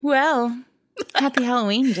Well, happy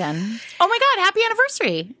Halloween, Jen. Oh my God, happy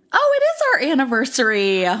anniversary. Oh, it is our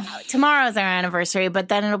anniversary. Tomorrow's our anniversary, but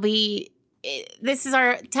then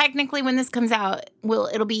technically when this comes out,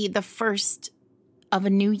 it'll be the first of a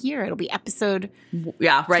new year. It'll be episode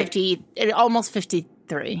 50, almost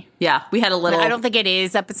 53. Yeah, we had a little. I don't think it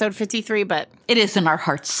is episode 53, but it is in our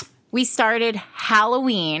hearts. We started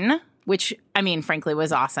Halloween, which, I mean, frankly,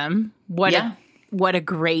 was awesome. What a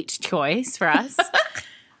great choice for us.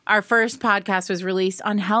 Our first podcast was released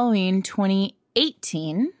on Halloween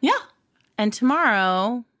 2018. Yeah. And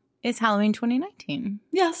tomorrow is Halloween 2019.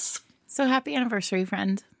 Yes. So happy anniversary,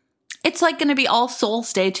 friend. It's like going to be All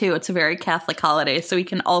Souls Day, too. It's a very Catholic holiday, so we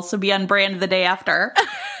can also be on brand the day after.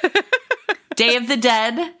 Day of the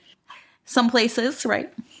Dead. Some places,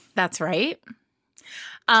 right? That's right.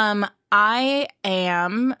 I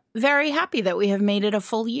am very happy that we have made it a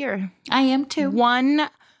full year. I am, too. One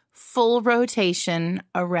full rotation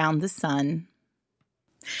around the sun.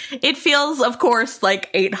 It feels, of course, like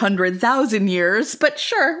 800,000 years, but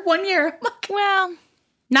sure, 1 year. Well,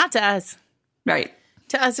 not to us. Right.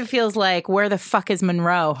 To us, it feels like, where the fuck is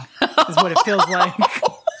Monroe? Is what it feels like.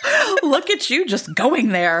 Look at you just going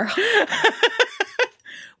there.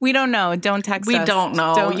 We don't know. Don't text us. We don't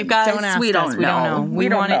know. You guys, don't ask we don't us. know. We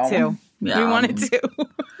want it to. Yeah. We want it to.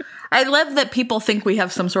 I love that people think we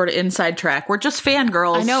have some sort of inside track. We're just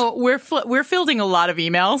fangirls. I know. We're fielding a lot of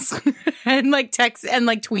emails and like texts and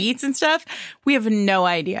like tweets and stuff. We have no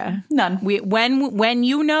idea. None. When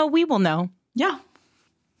you know, we will know. Yeah.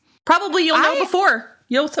 Probably you'll know before.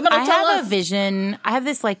 Someone will tell us. I have a vision. I have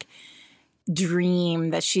this like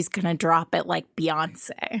dream that she's going to drop it like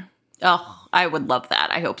Beyonce. Oh, I would love that.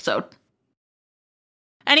 I hope so.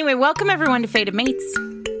 Anyway, welcome everyone to Fated Mates.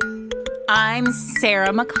 I'm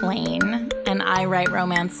Sarah McLean, and I write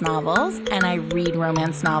romance novels, and I read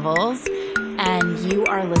romance novels, and you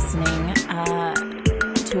are listening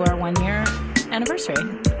to our 1 year anniversary.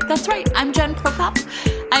 That's right. I'm Jen Prokop.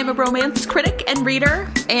 I'm a romance critic and reader,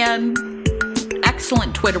 and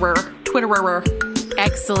excellent Twitterer.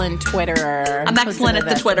 Excellent Twitterer. I'm excellent at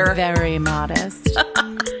the Twitter. Very modest.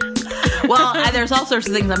 Well, there's all sorts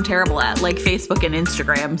of things I'm terrible at, like Facebook and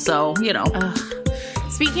Instagram, so, you know.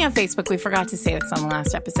 Speaking of Facebook, we forgot to say this on the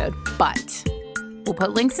last episode, but we'll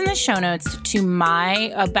put links in the show notes to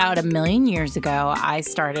about 1 million years ago, I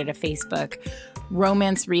started a Facebook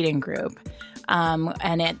romance reading group.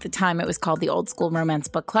 And at the time, it was called the Old School Romance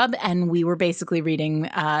Book Club, and we were basically reading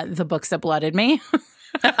the books that blooded me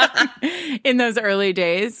in those early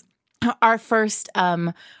days. Our first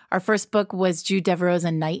book was Jude Devereaux's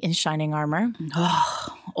A Knight in Shining Armor.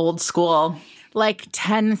 Oh, old school. Like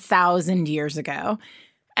 10,000 years ago.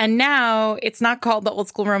 And now it's not called the Old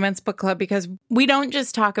School Romance Book Club because we don't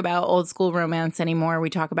just talk about old school romance anymore. We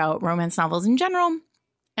talk about romance novels in general.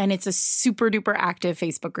 And it's a super duper active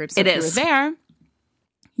Facebook group. So if you're there,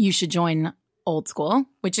 you should join Old School,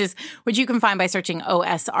 which you can find by searching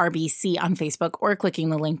OSRBC on Facebook or clicking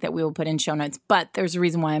the link that we will put in show notes. But there's a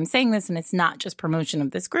reason why I'm saying this, and it's not just promotion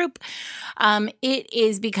of this group. It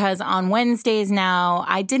is because on Wednesdays now,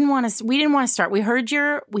 we didn't want to start. We heard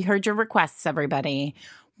your requests, everybody.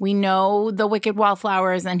 We know the Wicked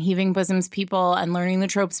Wallflowers and Heaving Bosoms people and Learning the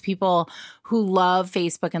Tropes people who love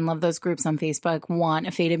Facebook and love those groups on Facebook want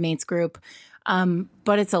a Fated Mates group.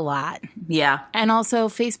 But it's a lot. Yeah. And also,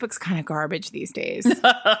 Facebook's kind of garbage these days.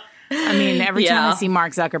 I mean, every time I see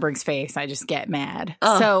Mark Zuckerberg's face, I just get mad.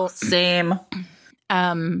 Oh, same.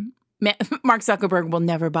 Mark Zuckerberg will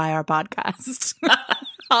never buy our podcast.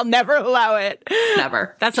 I'll never allow it.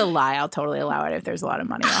 Never. That's a lie. I'll totally allow it if there's a lot of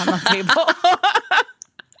money on the table.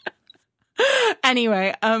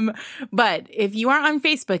 Anyway, but if you are on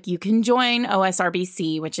Facebook, you can join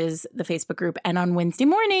OSRBC, which is the Facebook group. And on Wednesday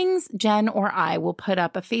mornings, Jen or I will put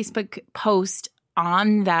up a Facebook post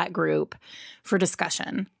on that group for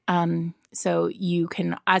discussion. So you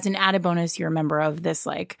can, as an added bonus, you're a member of this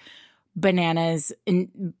like bananas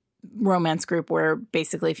romance group where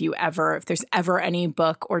basically if there's ever any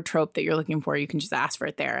book or trope that you're looking for, you can just ask for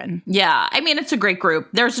it there. And yeah, I mean, it's a great group.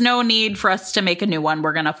 There's no need for us to make a new one.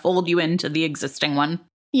 We're going to fold you into the existing one.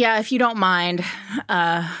 Yeah, if you don't mind,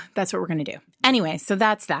 that's what we're going to do. Anyway, so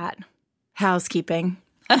that's that. Housekeeping.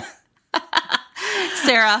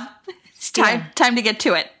 Sarah, it's time to get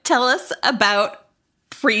to it. Tell us about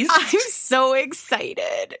Priest. I'm so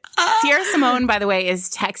excited. Sierra Simone, by the way,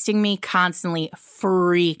 is texting me constantly,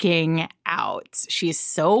 freaking out. She's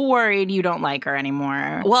so worried you don't like her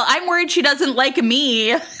anymore. Well, I'm worried she doesn't like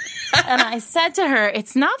me. And I said to her,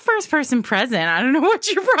 it's not first person present. I don't know what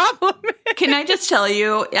your problem is. Can I just tell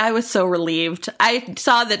you, I was so relieved. I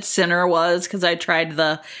saw that Sinner was, because I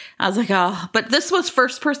was like, oh, but this was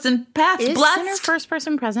first person past. Is blessed. Sinner first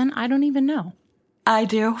person present? I don't even know. I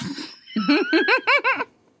do.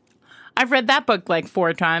 I've read that book like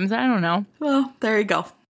 4 times. I don't know. Well, there you go.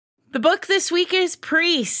 The book this week is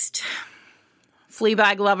Priest.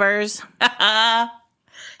 Fleabag lovers.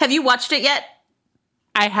 Have you watched it yet?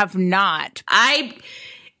 I have not. I'm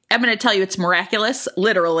going to tell you it's miraculous,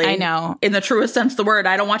 literally. I know. In the truest sense of the word.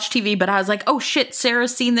 I don't watch TV, but I was like, oh shit,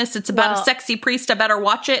 Sarah's seen this. It's about a sexy priest. I better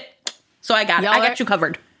watch it. So I got it. I got you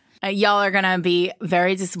covered. Y'all are going to be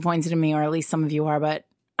very disappointed in me, or at least some of you are, but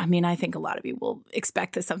I mean, I think a lot of you will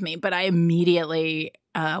expect this of me, but I immediately,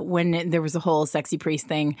 when there was a whole sexy priest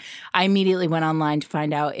thing, I immediately went online to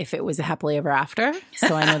find out if it was a happily ever after,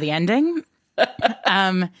 so I know the ending.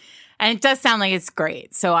 And it does sound like it's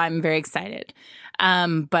great, so I'm very excited.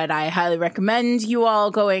 But I highly recommend you all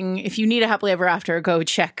going, if you need a happily ever after, go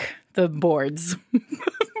check the boards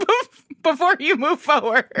before you move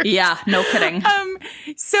forward. Yeah, no kidding.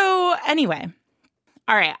 So anyway,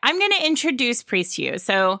 all right, I'm going to introduce Priest to you.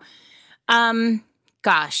 So,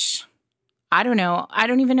 gosh, I don't know. I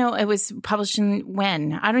don't even know it was published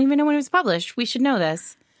when. I don't even know when it was published. We should know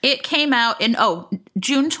this. It came out in,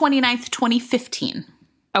 June 29th, 2015.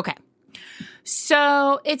 Okay.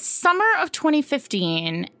 So it's summer of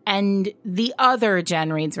 2015, and the other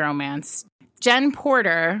Jen Reads Romance, Jen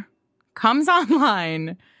Porter, comes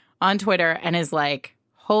online on Twitter and is like,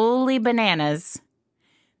 holy bananas,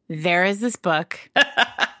 there is this book.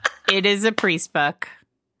 It is a priest book.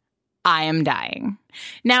 I am dying.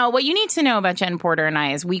 Now, what you need to know about Jen Porter and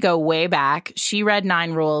I is we go way back. She read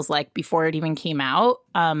 9 Rules like before it even came out.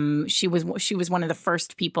 She was one of the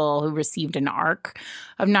first people who received an arc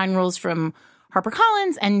of 9 Rules from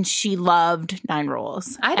HarperCollins, and she loved 9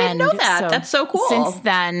 Rules. I didn't know that. So that's so cool. Since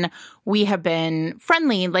then, we have been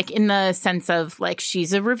friendly, like in the sense of like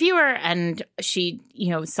she's a reviewer and she,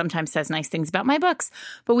 sometimes says nice things about my books.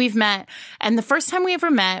 But we've met, and the first time we ever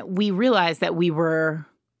met, we realized that we were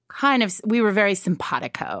very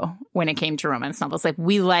simpatico when it came to romance novels. Like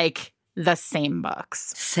we like the same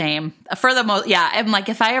books. Same. For the most, yeah. I'm like,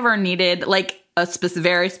 if I ever needed like a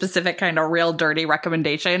very specific kind of real dirty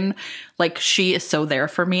recommendation, like she is so there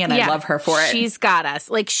for me and I love her for it. She's got us.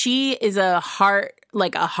 Like she is a hardcore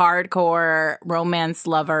romance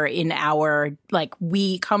lover in our, like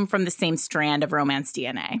we come from the same strand of romance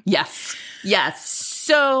DNA. Yes. Yes.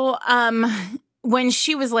 So when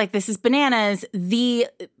she was like, this is bananas, the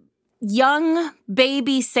young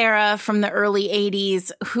baby Sarah from the early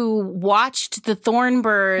 80s who watched the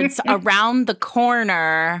Thornbirds around the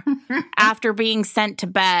corner after being sent to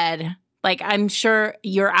bed. Like, I'm sure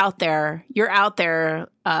you're out there, Thornbirds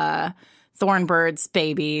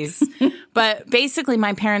babies. But basically,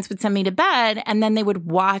 my parents would send me to bed and then they would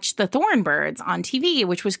watch the Thornbirds on TV,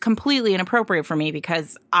 which was completely inappropriate for me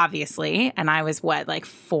because obviously, and I was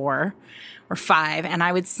 4 or 5, and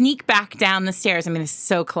I would sneak back down the stairs. I mean, this is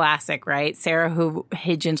so classic, right? Sarah, who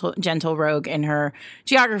hid Gentle Rogue in her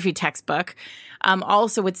geography textbook,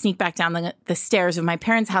 also would sneak back down the stairs of my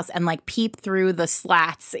parents' house and like peep through the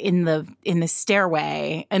slats in the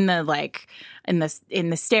stairway in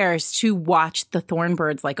the stairs to watch the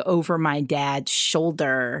Thornbirds like over my dad's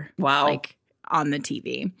shoulder. Wow. Like on the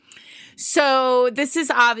TV. So this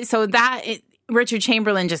is obvious. So that Richard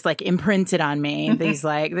Chamberlain just like imprinted on me. These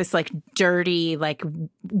like this like dirty, like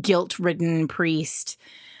guilt-ridden priest.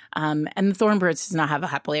 And the Thornbirds does not have a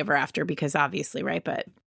happily ever after because obviously, right? But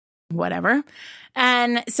whatever.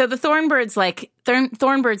 And so the Thornbirds, like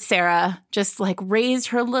Thornbird Sarah just like raised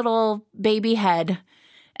her little baby head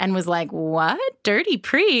and was like, what? Dirty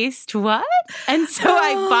priest? What? And so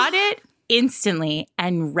I bought it instantly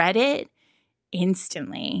and read it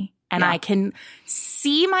instantly. And I can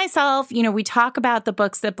see myself, we talk about the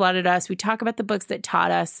books that blooded us. We talk about the books that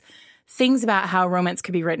taught us things about how romance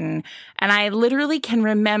could be written. And I literally can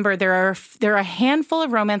remember there are a handful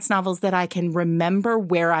of romance novels that I can remember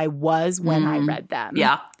where I was when I read them.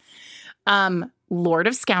 Yeah. Lord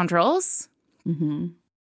of Scoundrels. Mm-hmm.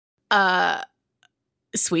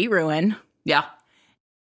 Sweet Ruin. Yeah.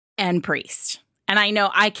 And Priest. And I know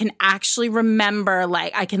I can actually remember,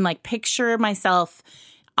 like, I can like picture myself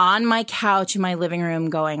on my couch in my living room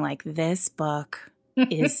going like, this book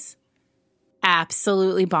is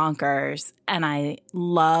absolutely bonkers and I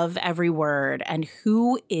love every word. And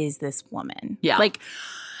who is this woman? Yeah. Like,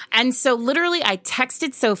 and so literally I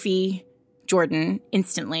texted Sophie Jordan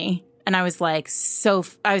instantly and I was like,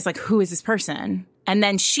 who is this person? And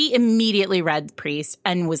then she immediately read Priest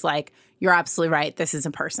and was like, you're absolutely right. This is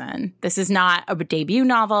a person. This is not a debut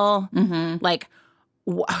novel. Like,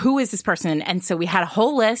 who is this person? And so we had a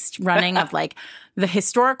whole list running of like the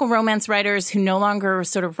historical romance writers who no longer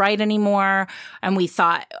sort of write anymore. And we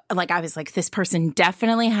thought, like, I was like, this person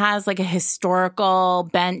definitely has like a historical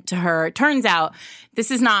bent to her. It turns out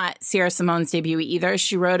this is not Sierra Simone's debut either.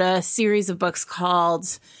 She wrote a series of books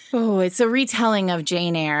called, it's a retelling of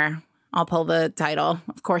Jane Eyre. I'll pull the title.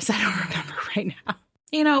 Of course, I don't remember right now.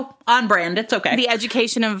 You know, on brand. It's okay. The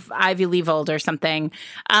Education of Ivy Leavold or something.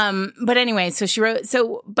 But anyway, so she wrote,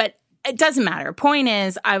 but it doesn't matter. Point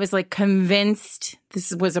is, I was like convinced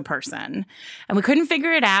this was a person and we couldn't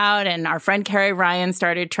figure it out. And our friend Carrie Ryan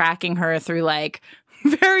started tracking her through like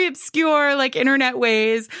very obscure like internet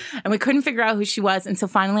ways. And we couldn't figure out who she was. And so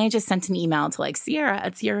finally I just sent an email to like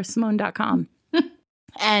Sierra@sierrasimone.com.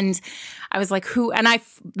 And I was like, who? And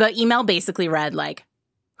the email basically read like,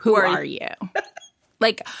 who are you?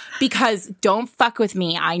 Like, because don't fuck with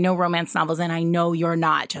me. I know romance novels and I know you're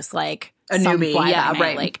not just like a newbie. Yeah,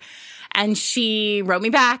 right. Like, and she wrote me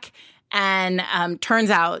back and turns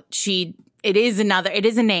out it is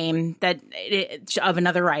a name of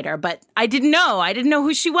another writer, but I didn't know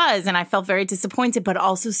who she was. And I felt very disappointed, but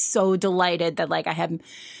also so delighted that like I had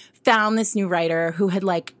found this new writer who had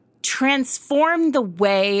like transformed the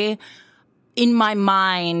way in my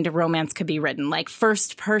mind romance could be written. Like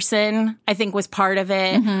first person, I think was part of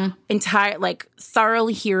it. Entire, like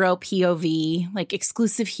thoroughly hero POV, like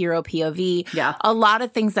exclusive hero POV. Yeah. A lot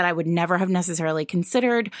of things that I would never have necessarily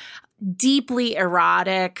considered. Deeply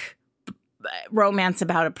erotic romance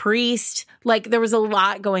about a priest. Like there was a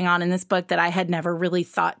lot going on in this book that I had never really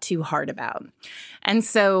thought too hard about. And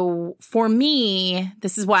so for me,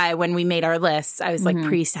 this is why when we made our lists, I was like,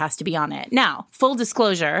 priest has to be on it. Now, full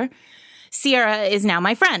disclosure, Sierra is now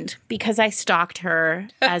my friend because I stalked her,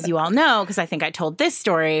 as you all know, because I think I told this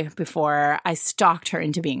story before. I stalked her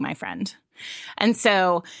into being my friend. And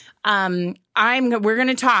so we're going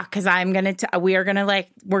to talk because we're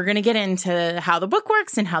going to get into how the book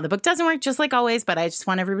works and how the book doesn't work, just like always. But I just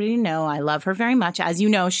want everybody to know I love her very much. As you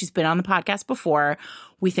know, she's been on the podcast before.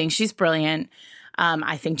 We think she's brilliant.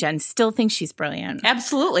 I think Jen still thinks she's brilliant.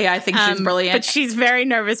 Absolutely. I think she's brilliant. But she's very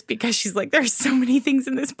nervous because she's like, there's so many things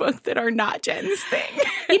in this book that are not Jen's thing.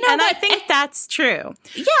 You know, and I think that's true.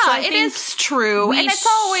 Yeah, so it is true. And it's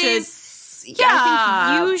always,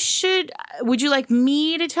 I think you should. Would you like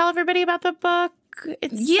me to tell everybody about the book?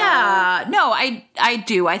 No, I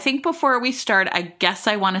do. I think before we start, I guess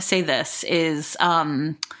I want to say this is,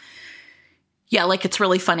 yeah, like it's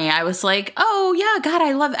really funny. I was like, oh yeah, God,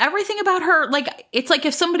 I love everything about her. Like, it's like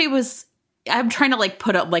if somebody was, I'm trying to like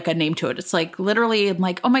put up like a name to it. It's like literally I'm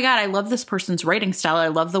like, oh my God, I love this person's writing style. I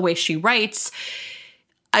love the way she writes.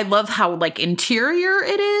 I love how like interior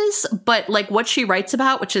it is, but like what she writes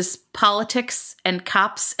about, which is politics and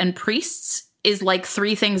cops and priests, is like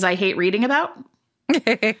 3 things I hate reading about.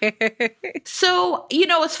 So, you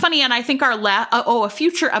know, it's funny. And I think our a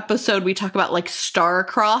future episode, we talk about like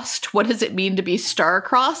star-crossed. What does it mean to be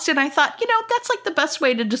star-crossed? And I thought, you know, that's like the best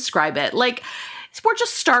way to describe it. Like, we're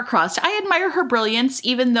just star-crossed. I admire her brilliance,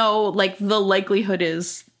 even though like the likelihood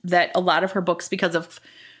is that a lot of her books, because of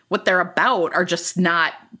what they're about, are just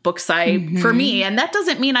not books for me. And that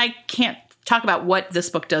doesn't mean I can't talk about what this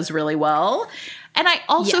book does really well. And I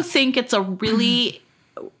also think it's a really,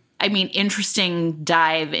 interesting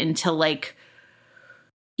dive into like,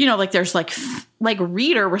 you know, like there's like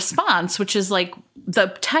reader response, which is like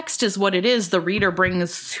the text is what it is. The reader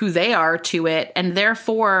brings who they are to it. And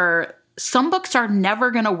therefore some books are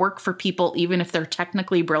never going to work for people, even if they're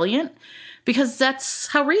technically brilliant, because that's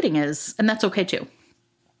how reading is. And that's okay too.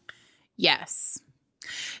 Yes.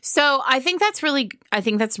 So I think that's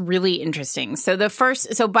really interesting. So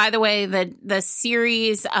by the way, the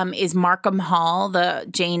series is Markham Hall, the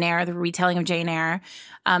Jane Eyre, the retelling of Jane Eyre.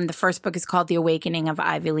 The first book is called The Awakening of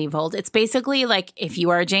Ivy Leavold. It's basically like if you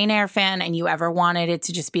are a Jane Eyre fan and you ever wanted it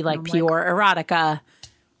to just be like pure erotica,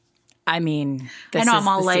 I mean, this is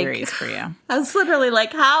the series for you. I was literally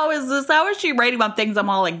like, how is this? How is she writing about things? I'm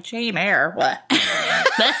all like, Jane Eyre, what?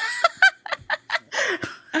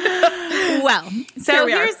 Well, so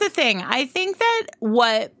here's the thing. I think that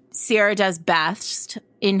what Sierra does best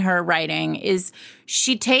in her writing is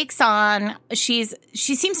she seems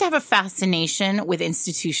to have a fascination with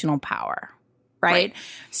institutional power, right?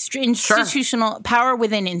 Institutional power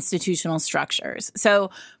within institutional structures. So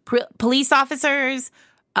police officers,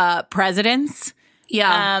 presidents,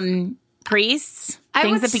 priests,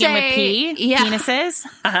 things that begin with P, penises.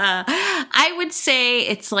 I would say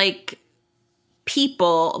it's like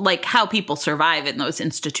people, like how people survive in those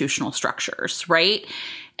institutional structures, right?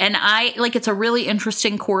 And it's a really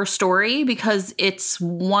interesting core story because it's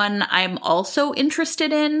one I'm also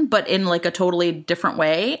interested in, but in like a totally different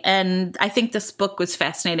way. And I think this book was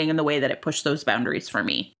fascinating in the way that it pushed those boundaries for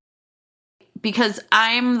me. Because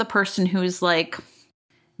I'm the person who's like,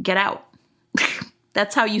 get out.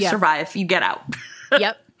 That's how you survive. You get out.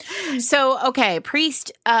 Yep. So, okay,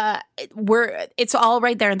 Priest, it's all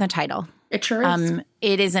right there in the title. It sure is.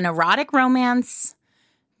 It is an erotic romance.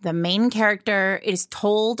 The main character is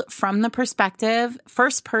told from the perspective,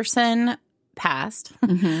 first person past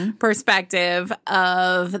perspective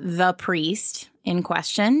of the priest in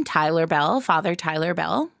question, Tyler Bell, Father Tyler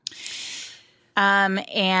Bell.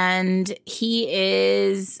 And he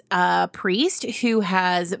is a priest who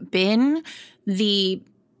has been the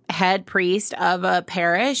head priest of a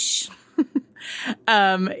parish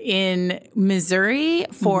in Missouri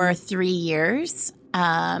for 3 years.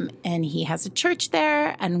 And he has a church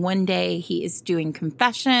there. And one day he is doing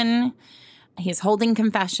confession. He's holding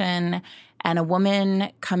confession. And a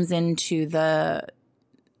woman comes into the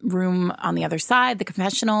room on the other side, the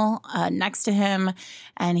confessional, next to him.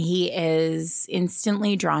 And he is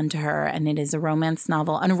instantly drawn to her. And it is a romance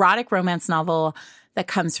novel, an erotic romance novel that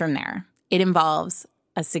comes from there. It involves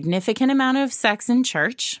a significant amount of sex in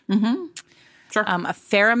church. Sure. A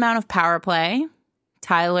fair amount of power play.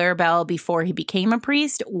 Tyler Bell, before he became a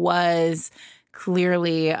priest, was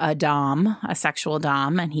clearly a dom, a sexual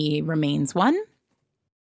dom, and he remains one.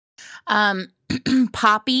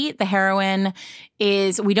 Poppy, the heroine,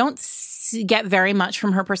 we don't get very much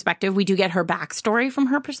from her perspective. We do get her backstory from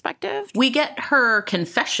her perspective. We get her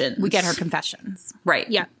confessions. Right.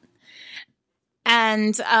 Yeah.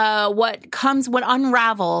 And what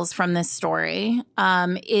unravels from this story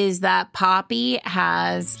is that Poppy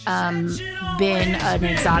has been an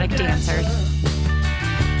exotic dancer.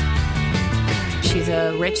 She's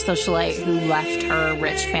a rich socialite who left her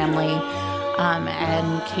rich family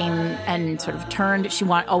and came and sort of turned. She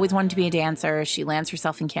always wanted to be a dancer. She lands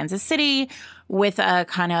herself in Kansas City with a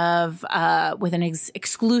kind of with an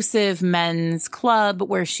exclusive men's club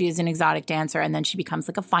where she is an exotic dancer, and then she becomes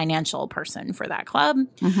like a financial person for that club.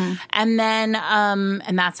 And then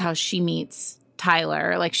and that's how she meets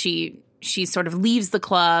Tyler. Like she sort of leaves the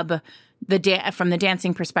club from the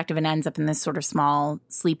dancing perspective and ends up in this sort of small,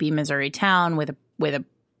 sleepy Missouri town with a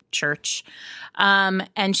church.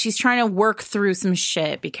 And she's trying to work through some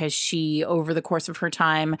shit because she, over the course of her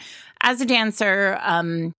time as a dancer,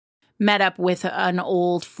 met up with an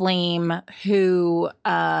old flame who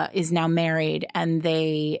is now married, and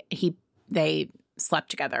they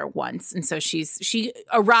slept together once. And so she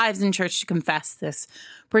arrives in church to confess this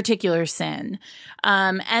particular sin.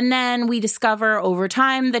 And then we discover over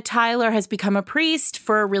time that Tyler has become a priest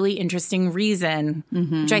for a really interesting reason,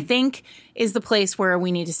 which I think is the place where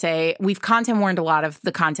we need to say, we've content warned a lot of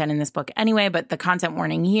the content in this book anyway, but the content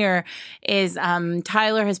warning here is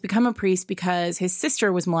Tyler has become a priest because his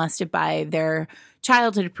sister was molested by their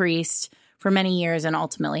childhood priest for many years and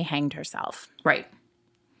ultimately hanged herself. Right.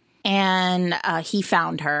 And he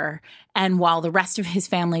found her. And while the rest of his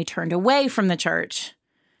family turned away from the church,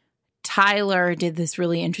 Tyler did this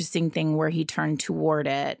really interesting thing where he turned toward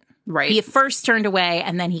it. Right. He at first turned away,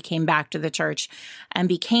 and then he came back to the church and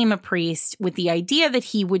became a priest with the idea that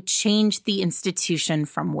he would change the institution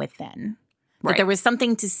from within. Right. That there was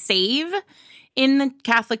something to save in the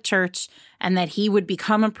Catholic Church, and that he would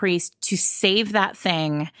become a priest to save that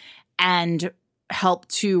thing and help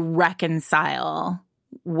to reconcile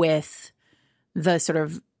with the sort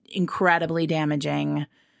of incredibly damaging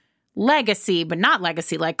legacy, but not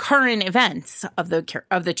legacy, like current events of the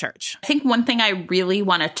church. I think one thing I really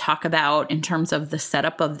want to talk about in terms of the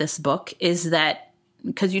setup of this book is that,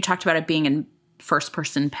 because you talked about it being in first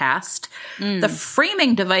person past, the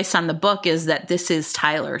framing device on the book is that this is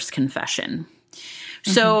Tyler's confession.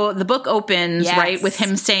 So the book opens, right, with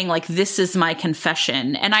him saying, like, this is my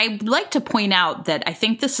confession. And I'd like to point out that I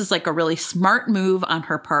think this is like a really smart move on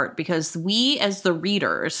her part, because we as the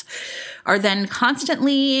readers are then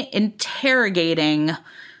constantly interrogating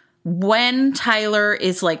when Tyler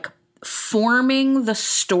is like forming the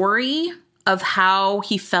story of how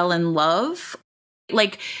he fell in love.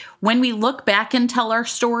 Like when we look back and tell our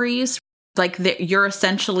stories, like you're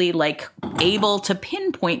essentially like able to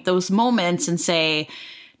pinpoint those moments and say,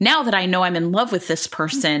 now that I know I'm in love with this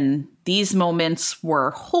person, these moments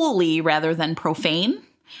were holy rather than profane.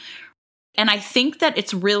 And I think that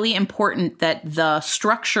it's really important that the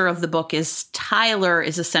structure of the book is Tyler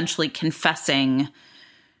is essentially confessing,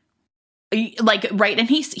 like, right. And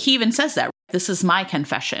he even says that, this is my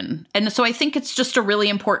confession. And so I think it's just a really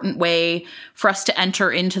important way for us to enter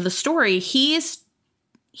into the story.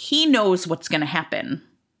 He knows what's going to happen.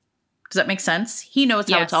 Does that make sense? He knows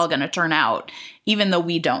how it's all going to turn out, even though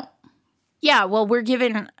we don't. Yeah, well, we're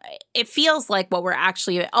given – it feels like what we're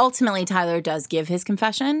actually – ultimately, Tyler does give his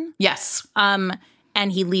confession. Yes. And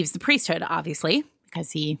he leaves the priesthood, obviously,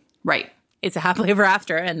 because he – Right. It's a happily ever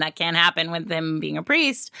after, and that can't happen with him being a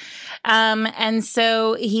priest. And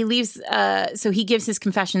so he leaves so he gives his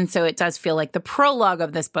confession, so it does feel like the prologue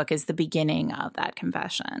of this book is the beginning of that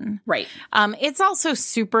confession. Right. It's also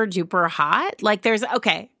super duper hot. Like there's –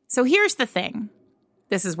 okay, so here's the thing.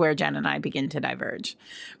 This is where Jen and I begin to diverge.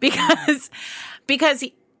 Because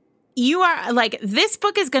you are – like this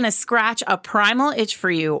book is going to scratch a primal itch for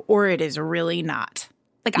you, or it is really not.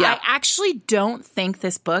 Like, I actually don't think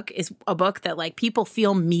this book is a book that, like, people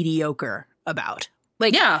feel mediocre about.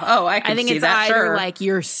 Like, I think see it's that, either, like,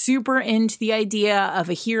 you're super into the idea of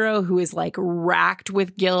a hero who is, like, racked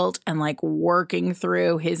with guilt and, like, working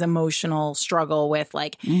through his emotional struggle with,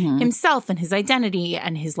 like, himself and his identity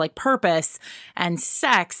and his, like, purpose and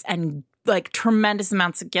sex and, like, tremendous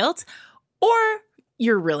amounts of guilt, or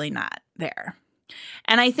you're really not there.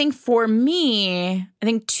 And I think for me, I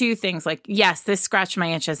think two things. Like, yes, this scratched my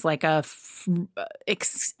itch as like a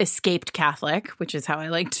escaped Catholic, which is how I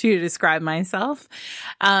like to describe myself.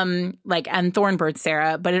 And Thornbird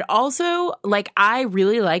Sarah. But it also, like, I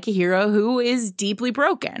really like a hero who is deeply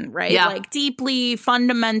broken, right? Yeah. Like, deeply,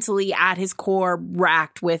 fundamentally at his core,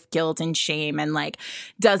 racked with guilt and shame and, like,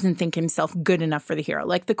 doesn't think himself good enough for the hero.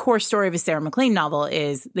 Like, the core story of a Sarah MacLean novel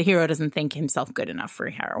is the hero doesn't think himself good enough for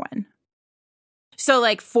a heroine. So,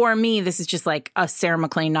 like, for me, this is just, like, a Sarah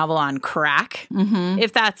MacLean novel on crack. Mm-hmm.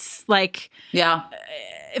 If that's, like... Yeah.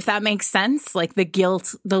 If that makes sense. Like, the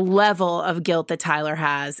guilt, the level of guilt that Tyler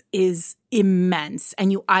has is immense.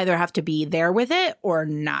 And you either have to be there with it or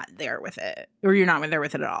not there with it. Or you're not there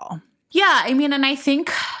with it at all. Yeah, I mean, and I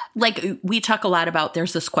think, like, we talk a lot about,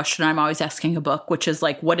 there's this question I'm always asking a book, which is,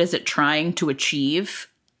 like, what is it trying to achieve?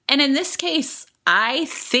 And in this case, I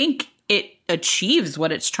think it achieves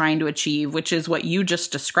what it's trying to achieve, which is what you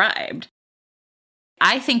just described.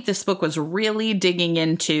 I think this book was really digging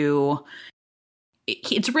into,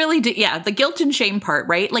 it's really, the guilt and shame part,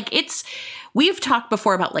 right? Like we've talked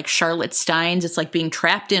before about like Charlotte Stein's, it's like being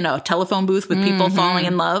trapped in a telephone booth with people falling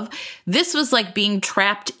in love. This was like being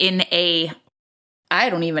trapped in I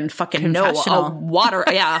don't even fucking know, a water,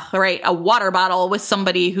 a water bottle with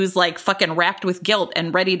somebody who's like fucking racked with guilt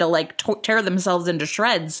and ready to like tear themselves into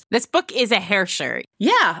shreds. This book is a hair shirt.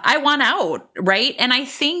 Yeah, I want out, right? And I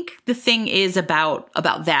think the thing is about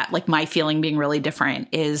that, like my feeling being really different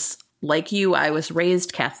is, like you, I was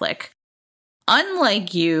raised Catholic.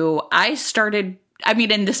 Unlike you,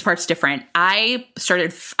 and this part's different. I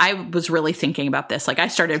was really thinking about this. Like, I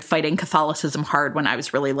started fighting Catholicism hard when I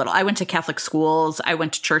was really little. I went to Catholic schools. I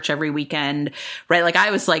went to church every weekend, right? Like,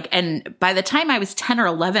 I was like, and by the time I was 10 or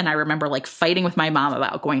 11, I remember like fighting with my mom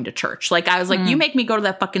about going to church. Like, I was like, you make me go to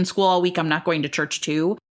that fucking school all week, I'm not going to church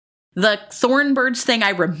too. The Thornbirds thing,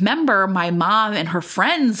 I remember my mom and her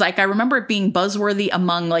friends, like, I remember it being buzzworthy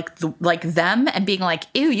among, like, them and being like,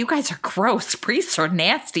 ew, you guys are gross. Priests are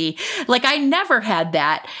nasty. Like, I never had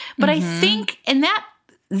that. But I think in that,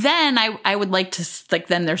 then I would like to, like,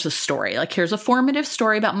 then there's a story. Like, here's a formative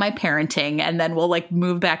story about my parenting, and then we'll, like,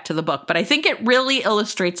 move back to the book. But I think it really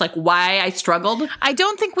illustrates, like, why I struggled. I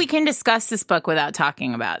don't think we can discuss this book without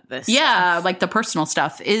talking about this. Yeah, like, the personal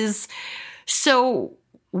stuff is, so...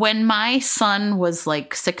 When my son was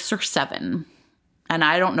like 6 or 7, and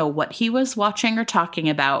I don't know what he was watching or talking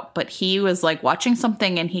about, but he was like watching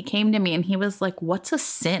something and he came to me and he was like, "What's a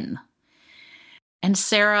sin?" And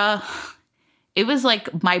Sarah, it was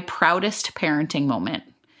like my proudest parenting moment.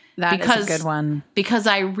 That is a good one. Because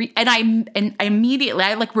I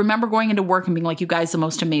immediately like remember going into work and being like, you guys, the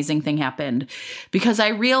most amazing thing happened. Because I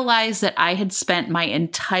realized that I had spent my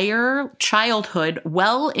entire childhood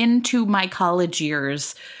well into my college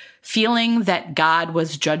years feeling that God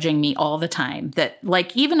was judging me all the time. That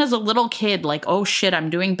like, even as a little kid, like, oh shit,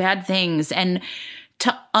 I'm doing bad things. And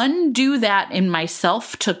to undo that in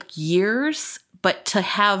myself took years, but to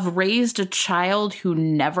have raised a child who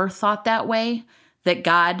never thought that way, that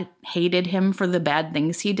God hated him for the bad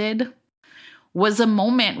things he did, was a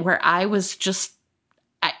moment where I was just,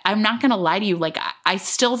 I'm not going to lie to you. Like, I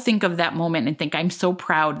still think of that moment and think I'm so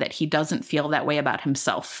proud that he doesn't feel that way about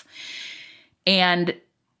himself. And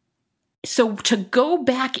so to go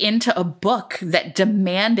back into a book that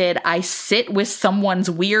demanded I sit with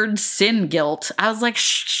someone's weird sin guilt, I was like,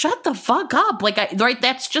 shut the fuck up. Like, right.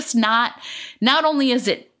 That's just not only is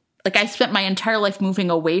it like I spent my entire life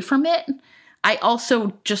moving away from it, I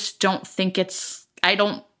also just don't think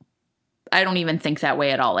I don't even think that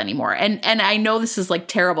way at all anymore. And I know this is like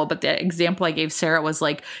terrible, but the example I gave Sarah was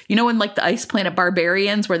like, you know, in like the Ice Planet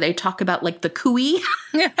Barbarians where they talk about like the cooey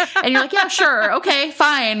and you're like, yeah, sure. Okay,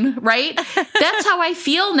 fine. Right. That's how I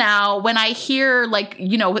feel now when I hear like,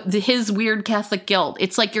 you know, his weird Catholic guilt.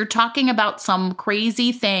 It's like you're talking about some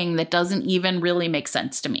crazy thing that doesn't even really make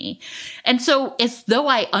sense to me. And so as though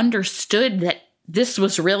I understood that this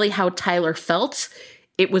was really how Tyler felt,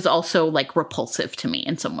 it was also like repulsive to me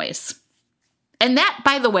in some ways. And that,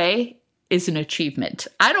 by the way, is an achievement.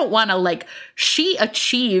 I don't want to like, she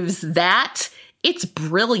achieves that. It's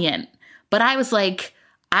brilliant. But I was like,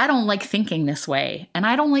 I don't like thinking this way. And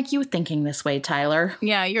I don't like you thinking this way, Tyler.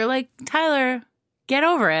 Yeah, you're like, Tyler, get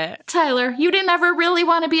over it. Tyler, you didn't ever really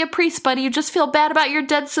want to be a priest, buddy. You just feel bad about your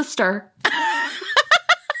dead sister.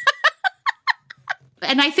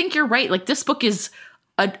 And I think you're right. Like, this book is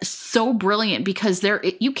so brilliant because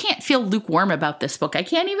you can't feel lukewarm about this book. I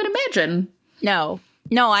can't even imagine. No,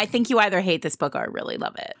 I think you either hate this book or really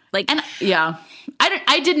love it. Like, and yeah,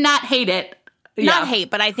 I did not hate it. Not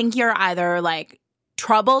hate, but I think you're either like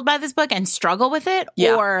troubled by this book and struggle with it,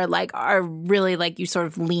 or like are really like you sort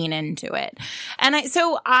of lean into it. And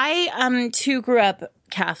I too grew up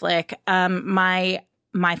Catholic. My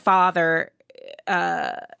father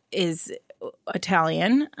is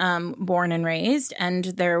Italian, born and raised, and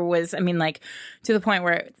there was, I mean, like to the point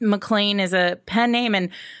where McLean is a pen name, and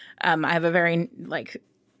I have a very,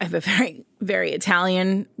 very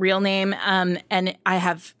Italian real name. And I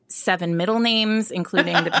have 7 middle names,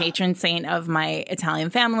 including the patron saint of my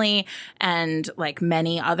Italian family and like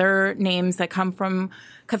many other names that come from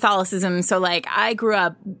Catholicism. So like I grew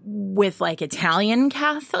up with like Italian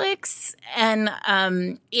Catholics and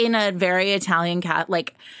in a very Italian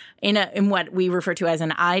like in what we refer to as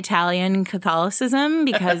an Italian Catholicism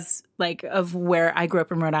because like of where I grew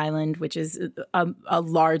up in Rhode Island, which is a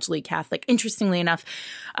largely Catholic. Interestingly enough,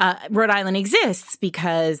 Rhode Island exists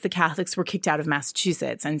because the Catholics were kicked out of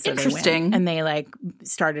Massachusetts. And so they went and they like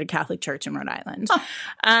started a Catholic church in Rhode Island.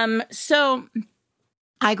 Oh. So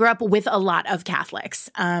I grew up with a lot of Catholics,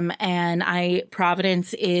 and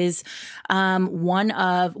Providence is I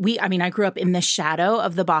grew up in the shadow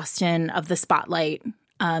of the Spotlight.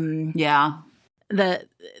 That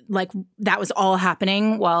was all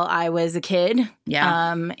happening while I was a kid.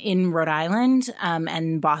 In Rhode Island.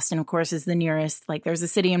 And Boston, of course, is the nearest. Like, there's a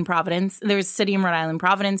city in Providence. There's a city in Rhode Island,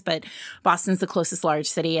 Providence, but Boston's the closest large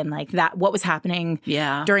city. And like that, what was happening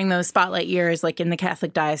during those Spotlight years, like in the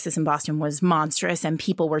Catholic diocese in Boston, was monstrous, and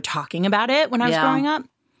people were talking about it when I was growing up.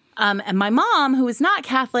 And my mom, who was not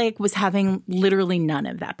Catholic, was having literally none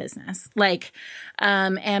of that business. Like,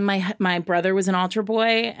 and my brother was an altar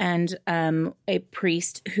boy, and a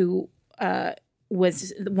priest who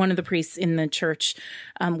was one of the priests in the church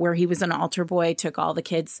where he was an altar boy took all the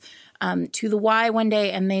kids to the Y one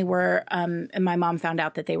day, and they were and my mom found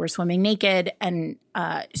out that they were swimming naked, and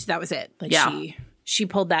so that was it. Like she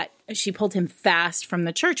pulled him fast from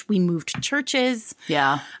the church. We moved churches.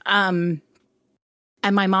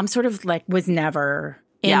 And my mom sort of like was never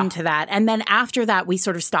into that. And then after that, we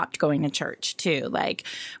sort of stopped going to church too. Like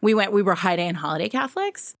we were high day and holiday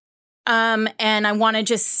Catholics. And I want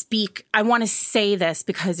to say this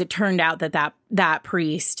because it turned out that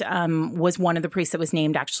priest was one of the priests that was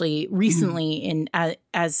named actually recently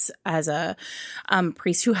as a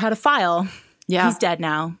priest who had a file. Yeah. He's dead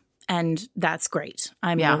now. And that's great.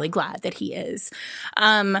 I'm really glad that he is.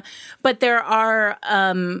 But there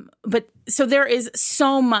is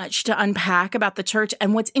so much to unpack about the church.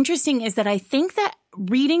 And what's interesting is that I think that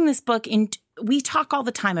reading this book, we talk all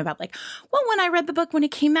the time about like, well, when I read the book when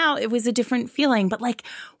it came out, it was a different feeling. But like,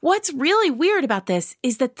 what's really weird about this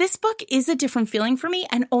is that this book is a different feeling for me,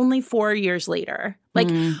 and only 4 years later. Like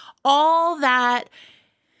all that.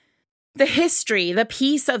 The history, the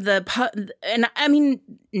piece of and I mean,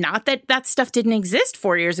 not that stuff didn't exist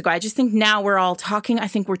 4 years ago. I just think now I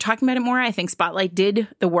think we're talking about it more. I think Spotlight did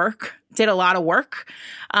a lot of work,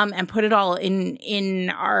 and put it all in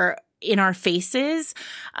our faces.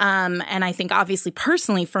 And I think obviously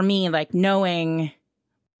personally for me, like getting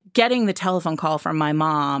the telephone call from my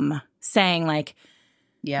mom saying like,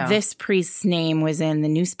 this priest's name was in the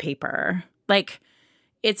newspaper. Like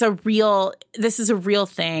this is a real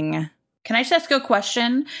thing. Can I just ask a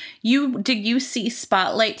question? Did you see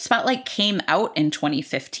Spotlight? Spotlight came out in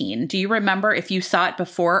 2015. Do you remember if you saw it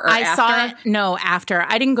before or after? I saw it. No, after.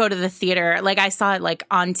 I didn't go to the theater. Like I saw it like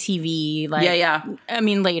on TV. Like, I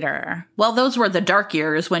mean, later. Well, those were the dark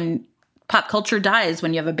years when pop culture dies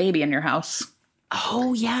when you have a baby in your house.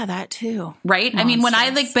 Oh, yeah, that too. Right? I mean, when I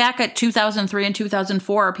look back at 2003 and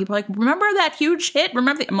 2004, people are like, remember that huge hit?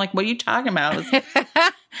 Remember? I'm like, what are you talking about?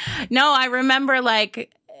 No, I remember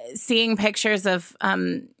like seeing pictures of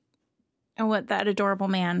what that adorable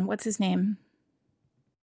man. What's his name?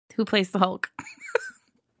 Who plays the Hulk?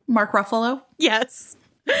 Mark Ruffalo? Yes.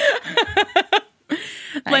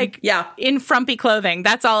 Like, yeah, in frumpy clothing.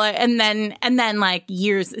 That's all. And then like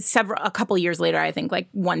a couple years later, I think like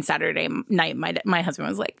one Saturday night, my husband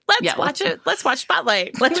was like, let's watch it. Let's watch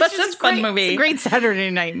Spotlight. Let's watch this fun movie. It's a great Saturday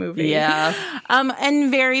night movie. Yeah.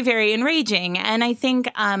 And very, very enraging. And I think,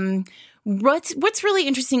 what's really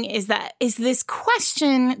interesting is this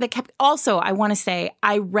question that kept, also, I want to say,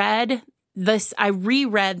 I reread this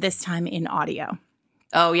time in audio.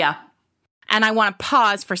 Oh, yeah. And I want to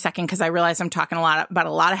pause for a second because I realize I'm talking about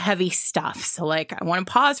a lot of heavy stuff. So like, I want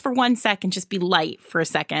to pause for 1 second, just be light for a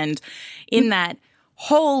second in that,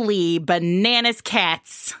 holy bananas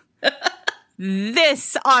cats.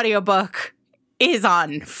 This audiobook is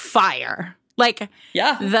on fire. Like,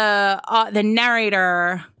 yeah, the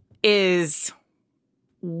narrator is,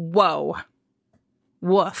 whoa,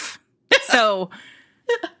 woof. So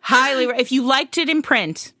highly, if you liked it in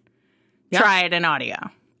print, try it in audio.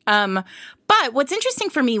 But what's interesting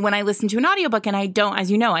for me when I listen to an audiobook, and I don't,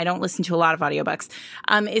 as you know, I don't listen to a lot of audiobooks,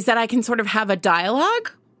 is that I can sort of have a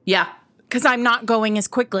dialogue. Yeah. Because I'm not going as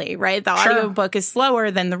quickly, right? The audiobook is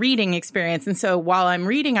slower than the reading experience. And so while I'm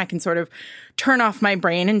reading, I can sort of turn off my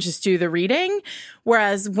brain and just do the reading.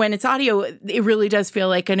 Whereas when it's audio, it really does feel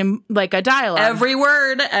like a dialogue. Every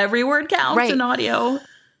word counts in audio.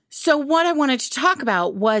 So what I wanted to talk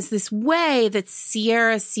about was this way that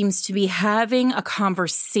Sierra seems to be having a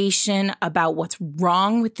conversation about what's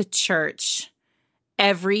wrong with the church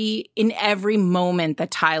in every moment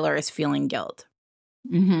that Tyler is feeling guilt.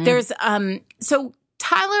 Mm-hmm. There's so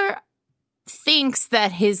Tyler thinks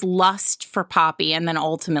that his lust for Poppy, and then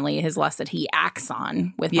ultimately his lust that he acts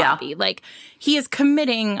on with Poppy, like he is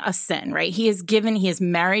committing a sin, right? He is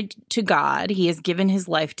married to God. He has given his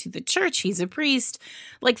life to the church. He's a priest.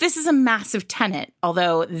 Like, this is a massive tenet.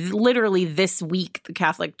 Although literally this week, the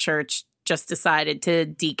Catholic Church just decided to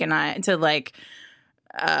deaconize, to like,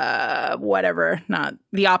 whatever, not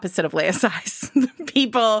the opposite of laicize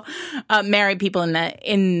people, married people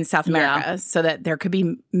in South America, so that there could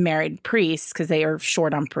be married priests because they are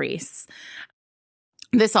short on priests.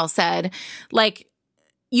 This all said, like,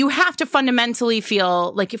 you have to fundamentally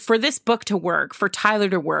feel like for this book to work, for Tyler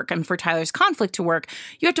to work, and for Tyler's conflict to work,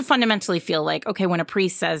 you have to fundamentally feel like, okay, when a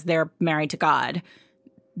priest says they're married to God,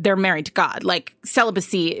 they're married to God. Like,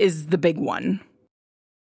 celibacy is the big one.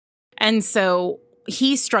 And so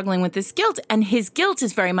he's struggling with this guilt, and his guilt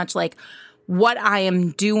is very much like, what I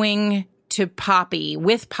am doing to Poppy,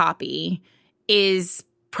 with Poppy, is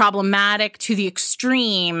problematic to the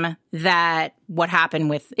extreme that what happened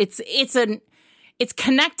with it's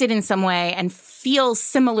connected in some way and feels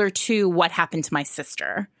similar to what happened to my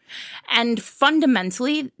sister. And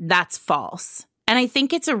fundamentally, that's false. And I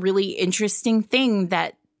think it's a really interesting thing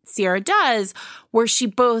that Sierra does, where she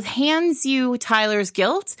both hands you Tyler's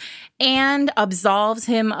guilt and absolves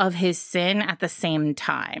him of his sin at the same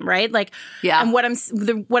time, right? Like, and what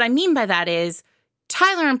I mean by that is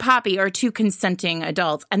Tyler and Poppy are two consenting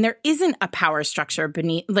adults, and there isn't a power structure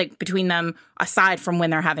between them aside from when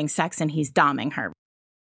they're having sex and he's doming her,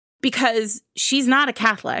 because she's not a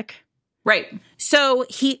Catholic, right? So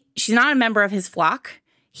she's not a member of his flock.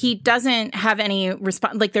 He doesn't have any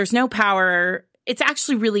response. Like, there's no power. It's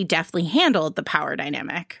actually really deftly handled, the power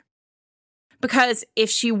dynamic. Because if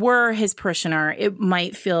she were his parishioner, it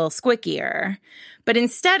might feel squickier. But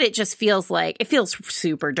instead, it just feels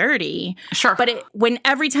super dirty. Sure. But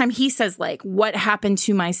every time he says, like, what happened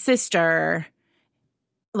to my sister,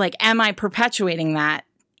 like, am I perpetuating that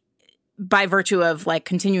by virtue of, like,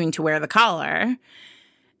 continuing to wear the collar?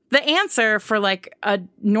 The answer for, like, a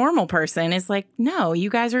normal person is like, no,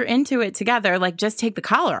 you guys are into it together. Like, just take the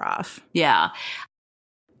collar off. Yeah.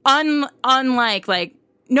 Unlike, like,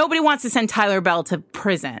 nobody wants to send Tyler Bell to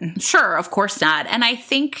prison. Sure, of course not. And I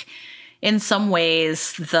think in some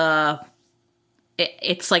ways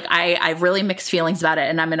it's like I have really mixed feelings about it.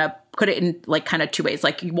 And I'm going to put it in, like, kind of two ways.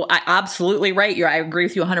 Like, I absolutely right. I agree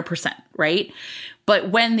with you 100%, right? But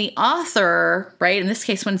when the author, right, in this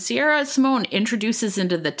case, when Sierra Simone introduces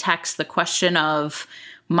into the text the question of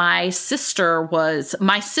not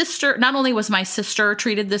only was my sister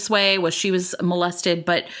treated this way, she was molested,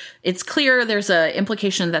 but it's clear there's a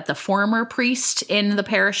implication that the former priest in the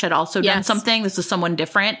parish had also done something. This is someone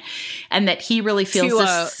different, and that he really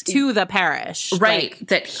feels to the parish. Right.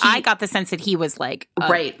 Like, I got the sense that he was like,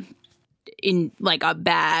 right. in like a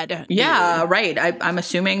bad Yeah, dude. right. I'm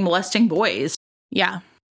assuming molesting boys. Yeah.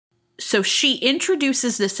 So she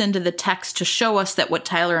introduces this into the text to show us that what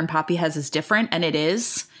Tyler and Poppy has is different, and it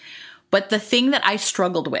is. But the thing that I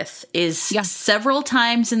struggled with is several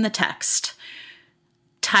times in the text,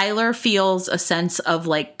 Tyler feels a sense of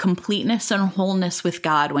like completeness and wholeness with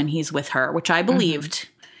God when he's with her, which I believed. Mm-hmm.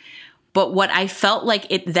 But what I felt like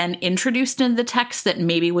it then introduced in the text that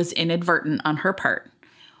maybe was inadvertent on her part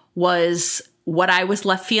was what I was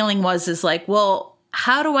left feeling is like, well,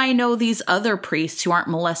 how do I know these other priests who aren't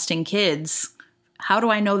molesting kids? How do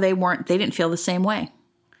I know they didn't feel the same way?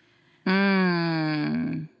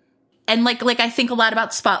 And like I think a lot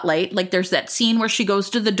about Spotlight. Like there's that scene where she goes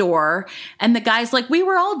to the door and the guy's like, we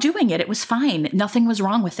were all doing it. It was fine. Nothing was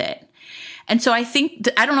wrong with it. And so I think,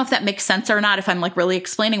 I don't know if that makes sense or not, if I'm like really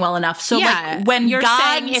explaining well enough. So like when you're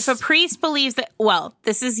saying if a priest believes that, well,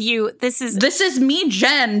 this is me,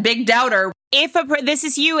 Jen, big doubter. This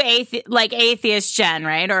is you, atheist Jen,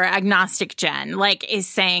 right? Or agnostic Jen, like is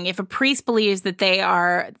saying if a priest believes that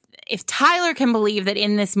if Tyler can believe that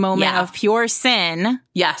in this moment of pure sin,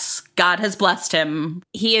 yes, God has blessed him,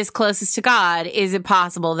 he is closest to God, is it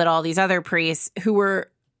possible that all these other priests who were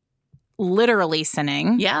literally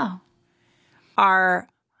sinning,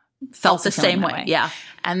 felt the same way. Yeah.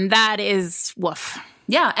 And that is woof.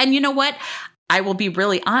 Yeah. And you know what? I will be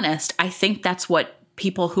really honest. I think that's what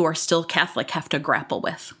people who are still Catholic have to grapple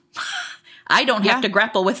with. I don't have to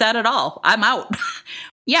grapple with that at all. I'm out.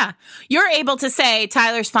 Yeah. You're able to say,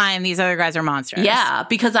 Tyler's fine, these other guys are monsters. Yeah,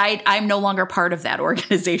 because I'm no longer part of that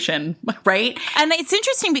organization, right? And it's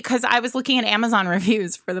interesting because I was looking at Amazon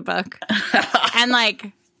reviews for the book. And,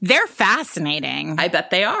 like, they're fascinating. I bet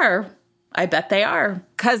they are.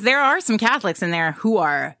 Because there are some Catholics in there who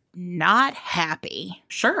are not happy.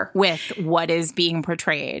 Sure. With what is being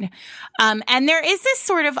portrayed. And there is this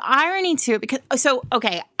sort of irony to it because,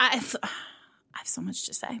 I have so much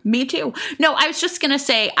to say. Me too. No, I was just going to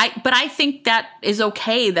say, but I think that is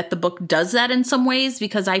okay that the book does that in some ways,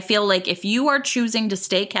 because I feel like if you are choosing to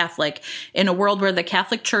stay Catholic in a world where the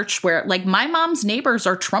Catholic Church, where like my mom's neighbors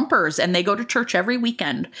are Trumpers and they go to church every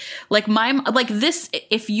weekend,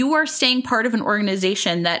 if you are staying part of an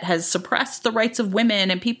organization that has suppressed the rights of women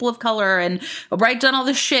and people of color and done all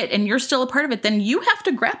this shit, and you're still a part of it, then you have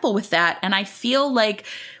to grapple with that. And I feel like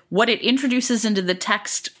what it introduces into the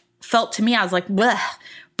text felt to me, I was like, bleh.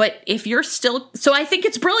 But if you're still, so I think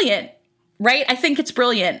it's brilliant, right? I think it's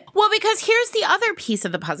brilliant. Well, because here's the other piece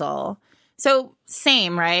of the puzzle. So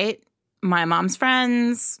same, right? My mom's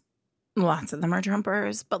friends, lots of them are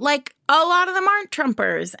Trumpers, but like a lot of them aren't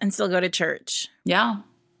Trumpers and still go to church. Yeah.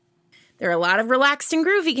 There are a lot of relaxed and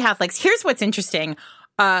groovy Catholics. Here's what's interesting.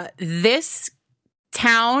 This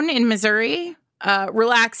town in Missouri,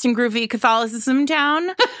 relaxed and groovy Catholicism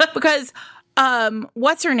town, because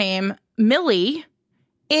what's her name? Millie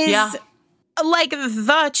is like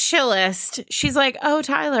the chillest. She's like, oh,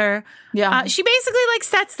 Tyler. Yeah. She basically like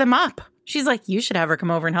sets them up. She's like, you should have her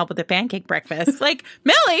come over and help with the pancake breakfast. Like,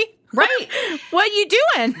 Millie, right? What you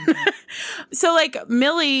doing? So like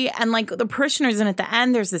Millie and like the parishioners, and at the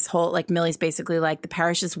end, there's this whole like Millie's basically like the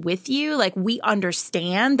parish is with you. Like we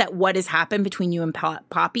understand that what has happened between you and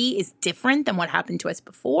Poppy is different than what happened to us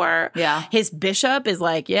before. Yeah. His bishop is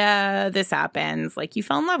like, yeah, this happens. Like you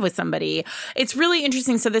fell in love with somebody. It's really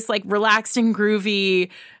interesting. So this like relaxed and groovy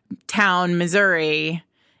town, Missouri,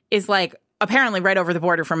 is like apparently right over the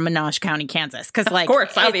border from Menage County, Kansas. Because, like, of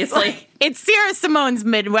course, obviously, it's Sierra Simone's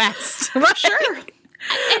Midwest. Right? Sure.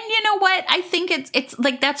 And you know what? I think it's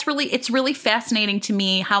like it's really fascinating to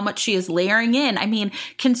me how much she is layering in. I mean,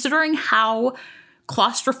 considering how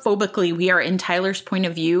claustrophobically we are in Tyler's point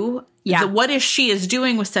of view, what she is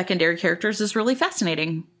doing with secondary characters is really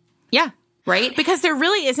fascinating. Yeah. Right? Because there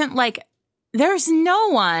really isn't like, there's no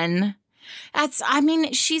one.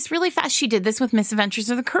 She's really fast. She did this with Misadventures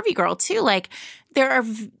of the Curvy Girl too. Like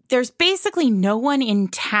there's basically no one in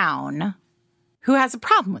town who has a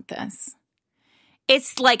problem with this.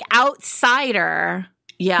 It's like outsider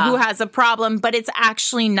who has a problem, but it's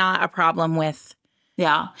actually not a problem with.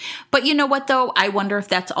 Yeah. But you know what though? I wonder if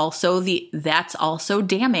that's also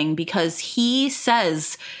damning, because he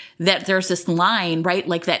says that there's this line, right?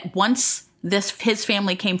 Like that once his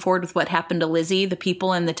family came forward with what happened to Lizzie, the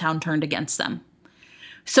people in the town turned against them.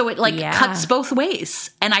 So it cuts both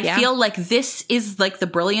ways. And I feel like this is like the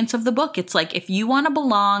brilliance of the book. It's like, if you want to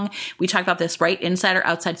belong, we talk about this, right? Inside or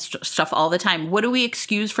outside stuff all the time. What do we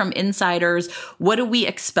excuse from insiders? What do we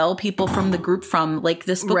expel people from the group from? Like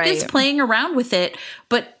this book is playing around with it,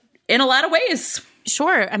 but in a lot of ways.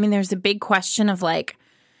 Sure. I mean, there's a big question of like,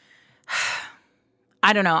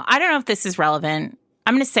 I don't know if this is relevant.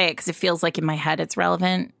 I'm going to say it because it feels like in my head it's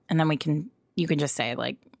relevant. And then you can just say,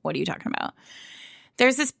 like, what are you talking about?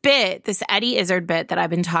 There's this Eddie Izzard bit that I've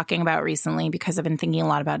been talking about recently because I've been thinking a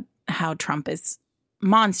lot about how Trump is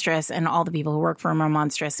monstrous and all the people who work for him are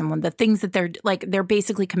monstrous. And one of the things that they're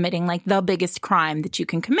basically committing like the biggest crime that you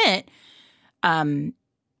can commit in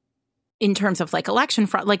terms of like election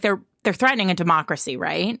fraud. Like they're threatening a democracy,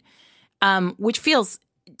 right? Which feels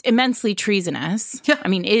immensely treasonous. Yeah. I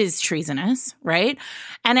mean, is treasonous, right?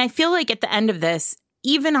 And I feel like at the end of this,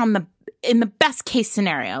 even in the best case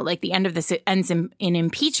scenario, like the end of this, it ends in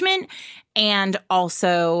impeachment and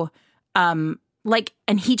also and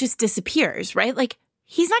he just disappears, right? Like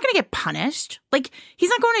he's not going to get punished. Like he's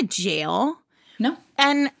not going to jail. No.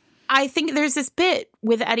 And I think there's this bit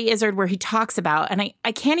with Eddie Izzard where he talks about, and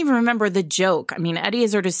I can't even remember the joke. I mean, Eddie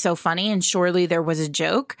Izzard is so funny, and surely there was a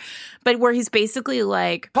joke, but where he's basically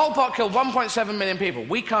like, Pol Pot killed 1.7 million people.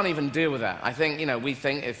 We can't even deal with that. I think, we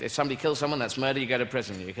think if somebody kills someone, that's murder, you go to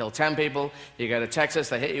prison. You kill 10 people, you go to Texas,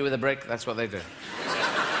 they hit you with a brick, that's what they do.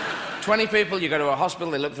 20 people, you go to a hospital,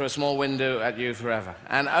 they look through a small window at you forever.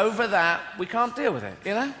 And over that, we can't deal with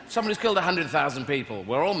it, Somebody's killed 100,000 people.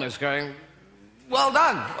 We're almost going, well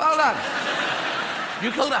done, well done.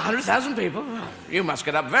 You killed 100,000 people? You must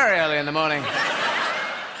get up very early in the morning.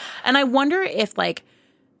 And I wonder if,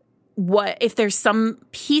 if there's some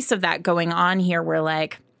piece of that going on here where,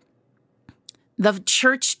 like, the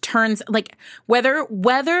church turns, like, whether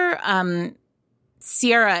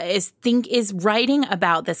Sierra is writing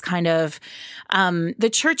about this kind of, the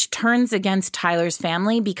church turns against Tyler's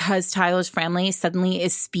family because Tyler's family suddenly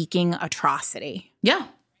is speaking atrocity. Yeah.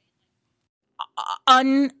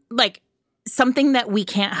 Something that we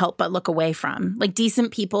can't help but look away from. Like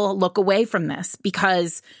decent people look away from this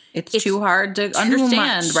because it's too hard to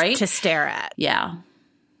understand, right? To stare at. Yeah.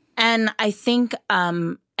 And I think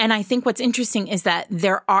what's interesting is that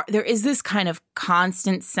there is this kind of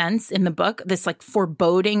constant sense in the book, this like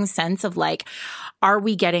foreboding sense of like, are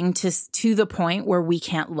we getting to the point where we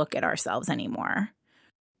can't look at ourselves anymore?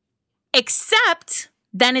 Except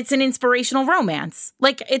then it's an inspirational romance.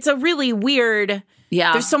 Like it's a really weird.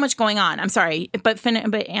 Yeah. There's so much going on. I'm sorry, but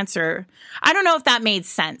answer. I don't know if that made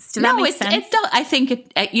sense. Did that make sense? I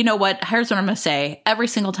think you know what? Here's what I'm going to say. Every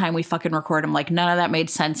single time we fucking record, I'm like, none of that made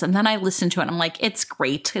sense. And then I listen to it and I'm like, it's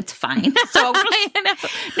great. It's fine. So, no, but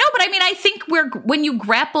I mean, I think when you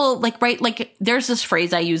grapple, like there's this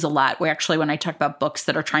phrase I use a lot where actually when I talk about books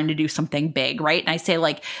that are trying to do something big, right? And I say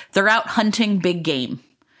like, they're out hunting big game.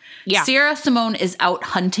 Yeah. Sierra Simone is out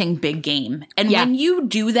hunting big game. And when you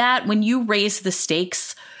do that, when you raise the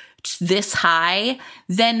stakes this high,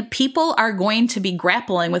 then people are going to be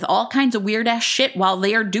grappling with all kinds of weird ass shit while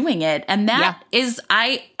they are doing it. And that is,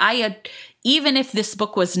 even if this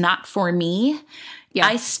book was not for me,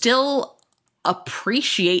 I still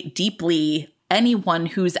appreciate deeply anyone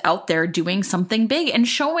who's out there doing something big and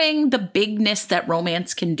showing the bigness that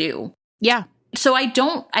romance can do. Yeah. So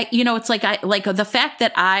it's like the fact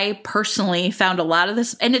that I personally found a lot of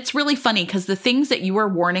this, and it's really funny because the things that you were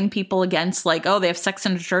warning people against, like, oh, they have sex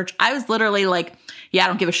in a church, I was literally like, yeah, I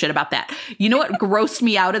don't give a shit about that. You know what grossed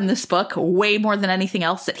me out in this book way more than anything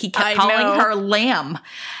else? That he kept calling her lamb.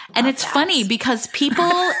 And it's funny because people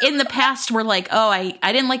in the past were like, oh, I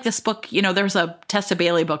didn't like this book. There's a Tessa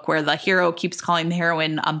Bailey book where the hero keeps calling the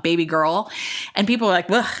heroine baby girl. And people were like,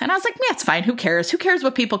 ugh. And I was like, yeah, it's fine. Who cares? Who cares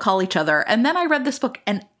what people call each other? And then I read this book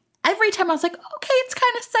and every time I was like, okay, it's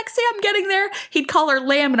kind of sexy. I'm getting there. He'd call her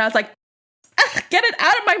lamb. And I was like, get it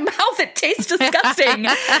out of my mouth. It tastes disgusting.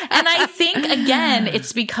 And I think, again,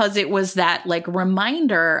 it's because it was that like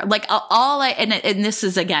reminder, like and this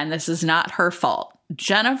is not her fault.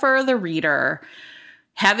 Jennifer, the reader,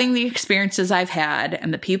 having the experiences I've had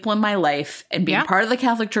and the people in my life and being part of the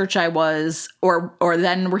Catholic Church I was, or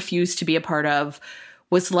then refused to be a part of,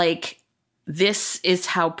 was like, this is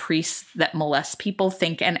how priests that molest people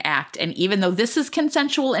think and act. And even though this is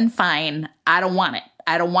consensual and fine, I don't want it.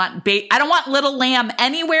 I don't want little lamb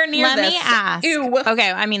anywhere near this. Let me ask. Ew.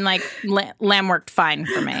 Okay, I mean, like, lamb worked fine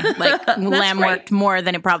for me. Like, lamb worked more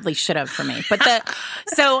than it probably should have for me.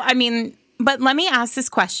 But let me ask this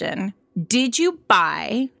question. Did you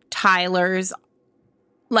buy Tyler's,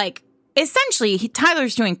 like, essentially,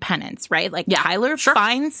 Tyler's doing penance, right? Like, Tyler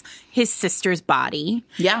finds his sister's body.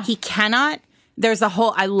 Yeah. He cannot,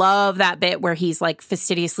 I love that bit where he's, like,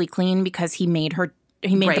 fastidiously clean because he made her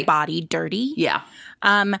the body dirty. Yeah.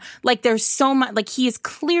 Like there's so much, like he is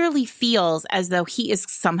clearly feels as though he is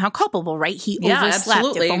somehow culpable, right? He overslept.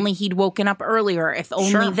 Absolutely. If only he'd woken up earlier, if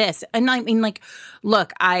only this. And I mean, like,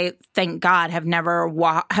 look, I thank God have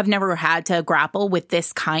never had to grapple with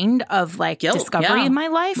this kind of like guilt, discovery in my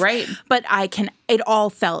life. Right. But it all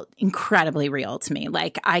felt incredibly real to me.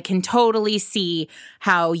 Like I can totally see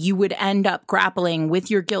how you would end up grappling with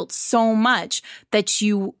your guilt so much that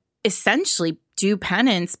you essentially do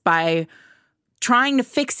penance by trying to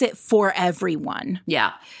fix it for everyone.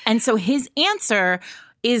 Yeah. And so his answer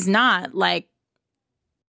is not like,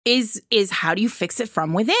 is how do you fix it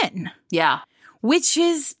from within? Yeah. Which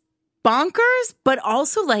is bonkers, but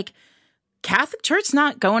also like Catholic Church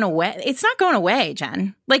not going away. It's not going away,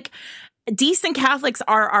 Jen. Like decent Catholics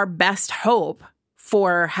are our best hope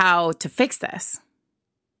for how to fix this.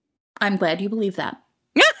 I'm glad you believe that.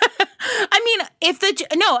 I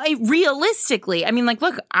mean, realistically, I mean, like,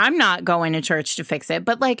 look, I'm not going to church to fix it,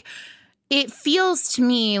 but like, it feels to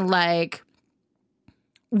me like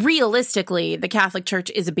realistically, the Catholic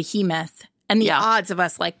Church is a behemoth, and the odds of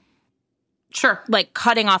us like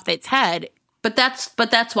cutting off its head. But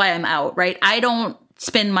that's why I'm out, right? I don't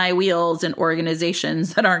spin my wheels in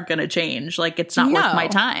organizations that aren't going to change. Like, it's not worth my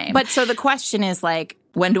time. But so the question is like,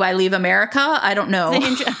 when do I leave America? I don't know.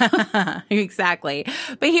 Exactly.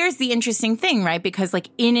 But here's the interesting thing, right? Because like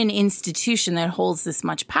in an institution that holds this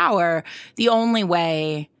much power, the only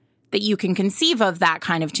way that you can conceive of that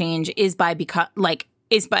kind of change is by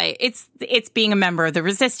it's being a member of the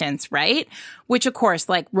resistance, right? Which of course,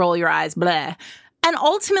 like roll your eyes, blah, and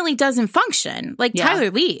ultimately doesn't function. Like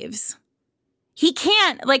Tyler leaves. He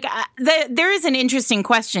can't, like, there is an interesting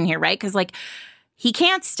question here, right? Because like he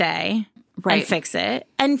can't stay. And fix it.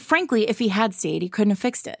 And frankly, if he had stayed, he couldn't have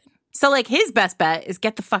fixed it. So like his best bet is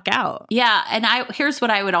get the fuck out. Yeah. And here's what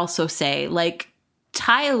I would also say. Like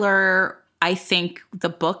Tyler, I think the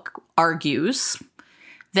book argues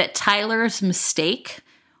that Tyler's mistake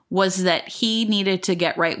was that he needed to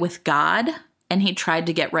get right with God and he tried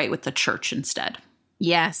to get right with the church instead.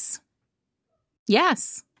 Yes.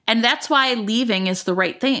 And that's why leaving is the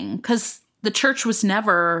right thing, because the church was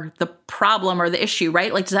never the problem or the issue,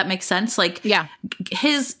 right? Like, does that make sense? Like,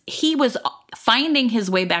 he was finding his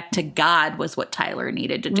way back to God was what Tyler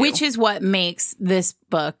needed to do. Which is what makes this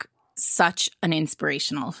book such an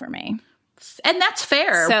inspirational for me. And that's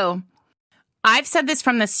fair. So I've said this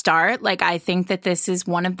from the start. Like, I think that this is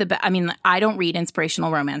one of the I mean, I don't read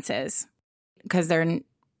inspirational romances because they're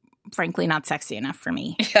frankly not sexy enough for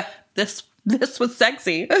me. Yeah, this was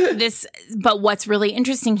sexy. But what's really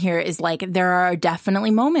interesting here is like there are definitely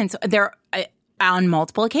moments there on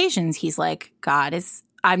multiple occasions. He's like,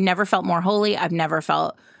 I've never felt more holy. I've never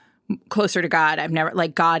felt closer to God. I've never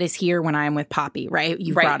like God is here when I'm with Poppy, right?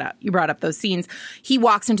 You brought up those scenes. He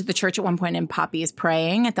walks into the church at one point and Poppy is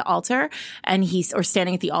praying at the altar and or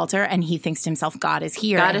standing at the altar and he thinks to himself, God is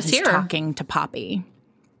here. God is here. Talking to Poppy.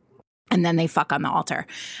 And then they fuck on the altar.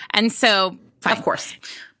 And so fine. Of course.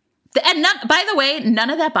 And by the way, none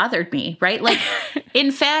of that bothered me, right? Like,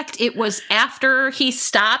 in fact, it was after he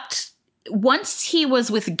stopped, once he was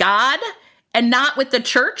with God and not with the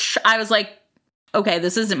church, I was like, okay,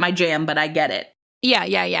 this isn't my jam, but I get it.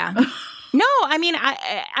 Yeah. No, I mean,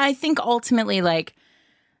 I think ultimately, like,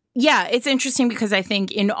 yeah, it's interesting because I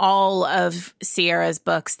think in all of Sierra's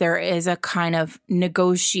books, there is a kind of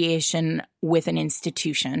negotiation with an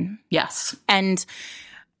institution. Yes. And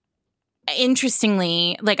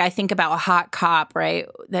interestingly, like I think about Hot Cop, right?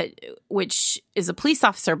 Which is a police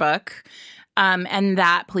officer book. And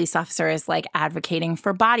that police officer is like advocating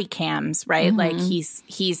for body cams, right? Mm-hmm. Like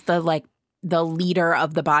he's the leader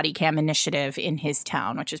of the body cam initiative in his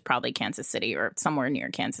town, which is probably Kansas City or somewhere near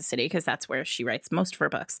Kansas City, because that's where she writes most of her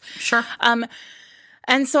books. Sure.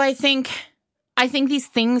 And so I think these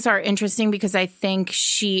things are interesting because I think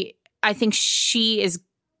she is,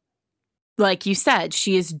 like you said,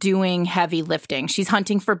 she is doing heavy lifting. She's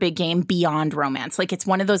hunting for big game beyond romance. Like it's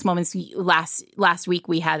one of those moments. Last week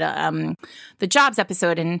we had the Jobs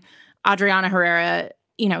episode, and Adriana Herrera,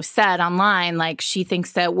 said online, like she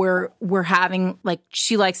thinks that we're having, like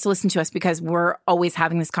she likes to listen to us because we're always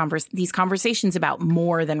having these conversations about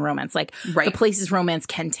more than romance, like the places romance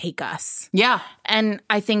can take us. Yeah. And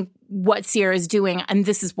I think what Sierra is doing, and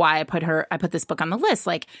this is why I put this book on the list,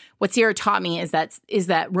 like what Sierra taught me is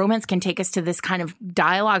that romance can take us to this kind of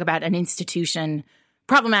dialogue about an institution,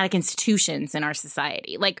 problematic institutions in our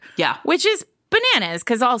society. Like, yeah, which is bananas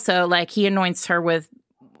because also like he anoints her with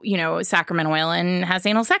sacrament oil and has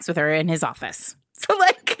anal sex with her in his office. So,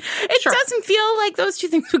 like, it doesn't feel like those two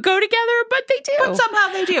things would go together, but they do. But somehow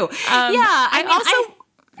they do.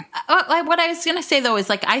 What I was going to say, though, is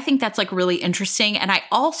like, I think that's like really interesting. And I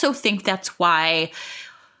also think that's why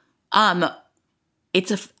I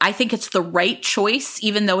think it's the right choice,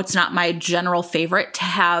 even though it's not my general favorite, to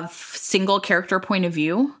have single character point of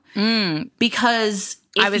view. Because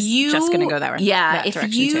if I was just going to go that way. Yeah.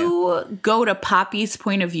 If you go to Poppy's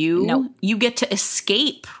point of view, you get to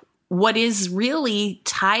escape what is really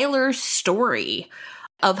Tyler's story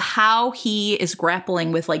of how he is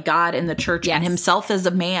grappling with like God and the church and himself as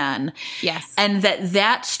a man. Yes. And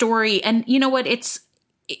that story, and you know what, it's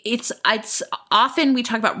often we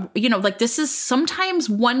talk about, you know, like this is sometimes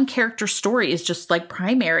one character story is just like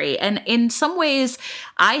primary. And in some ways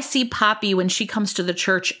I see Poppy when she comes to the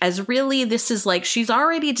church as really, this is like, she's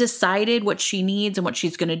already decided what she needs and what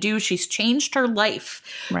she's going to do. She's changed her life.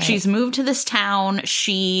 Right. She's moved to this town.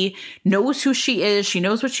 She knows who she is. She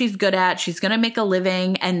knows what she's good at. She's going to make a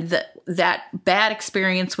living. And that bad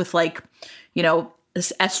experience with like, you know,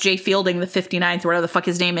 this S.J. Fielding, the 59th or whatever the fuck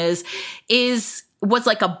his name was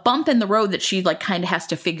like a bump in the road that she like kind of has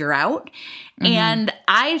to figure out. Mm-hmm. And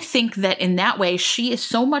I think that in that way, she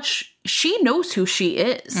knows who she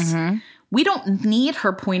is. Mm-hmm. We don't need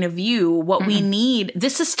her point of view. What we need,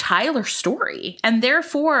 this is Tyler's story. And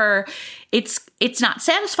therefore it's not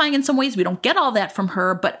satisfying in some ways. We don't get all that from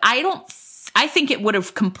her, but I think it would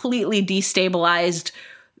have completely destabilized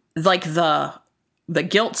like the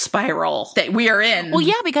guilt spiral that we are in. Well,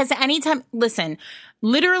 yeah, because anytime, listen,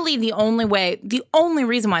 literally the only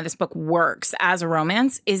reason why this book works as a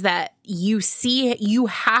romance is that you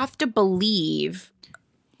have to believe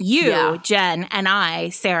Jen, and I,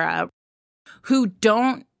 Sarah, who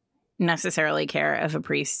don't necessarily care if a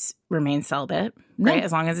priest remains celibate, right?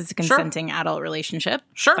 As long as it's a consenting adult relationship.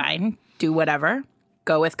 Sure. Fine. Do whatever.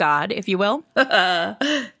 Go with God, if you will.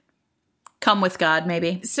 Come with God,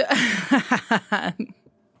 maybe. So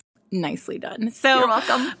nicely done. So you're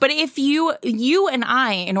welcome. But if you and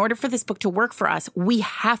I, in order for this book to work for us, we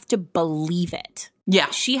have to believe it. Yeah.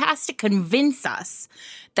 She has to convince us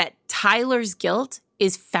that Tyler's guilt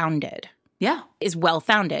is founded. Yeah. Is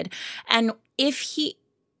well-founded. And if she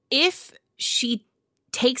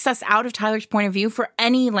takes us out of Tyler's point of view for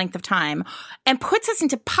any length of time and puts us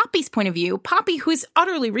into Poppy's point of view, Poppy, who's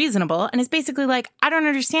utterly reasonable and is basically like, I don't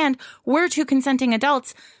understand. We're two consenting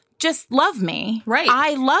adults. Just love me. Right.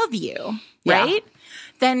 I love you. Yeah. Right?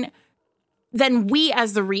 Then we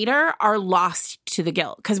as the reader are lost to the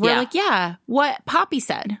guilt because we're like, yeah, what Poppy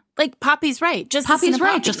said. Like, Poppy's right. Poppy's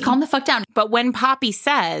right. Poppy. Just calm the fuck down. But when Poppy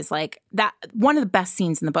says, like, that, one of the best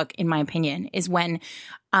scenes in the book, in my opinion, is when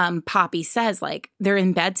Poppy says, like, they're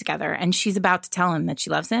in bed together and she's about to tell him that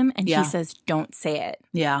she loves him. And he says, don't say it.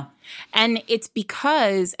 Yeah. And it's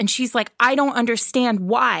because, and she's like, I don't understand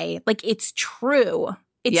why. Like, it's true.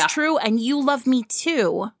 It's true. And you love me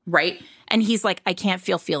too. Right. And he's like, I can't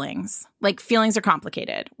feel feelings. Like, feelings are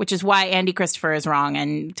complicated, which is why Andy Christopher is wrong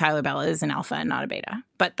and Tyler Bella is an alpha and not a beta.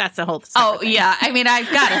 But that's a whole separate thing. Yeah. I mean, I've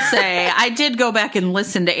got to say, I did go back and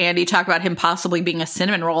listen to Andy talk about him possibly being a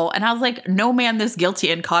cinnamon roll. And I was like, no man this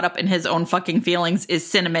guilty and caught up in his own fucking feelings is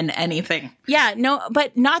cinnamon anything. Yeah, no,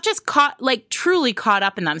 but not just caught, like, truly caught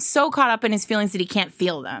up in them. So caught up in his feelings that he can't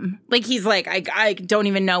feel them. Like, he's like, I don't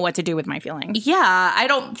even know what to do with my feelings. Yeah, I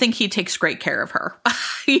don't think he takes great care of her.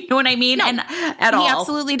 You know what I mean? No, and at all. He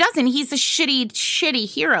absolutely doesn't. He's a shitty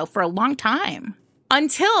hero for a long time.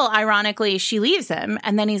 Until, ironically, she leaves him.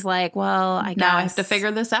 And then he's like, well, I guess now I have to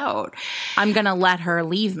figure this out. I'm going to let her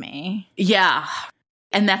leave me. Yeah.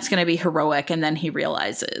 And that's going to be heroic. And then he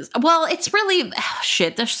realizes, well, it's really,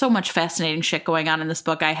 shit, there's so much fascinating shit going on in this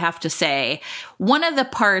book, I have to say. One of the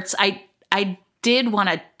parts, I did want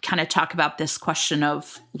to kind of talk about this question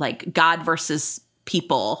of, like, God versus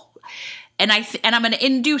people. And I'm going to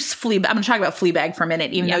induce Fleabag. I'm going to talk about Fleabag for a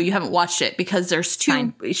minute, even though you haven't watched it, because there's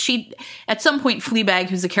two. At some point, Fleabag,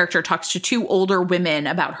 who's a character, talks to two older women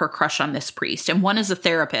about her crush on this priest, and one is a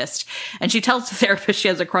therapist, and she tells the therapist she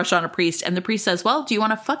has a crush on a priest, and the priest says, "Well, do you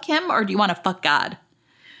want to fuck him or do you want to fuck God?"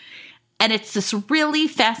 And it's this really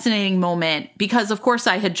fascinating moment because, of course,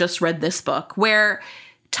 I had just read this book where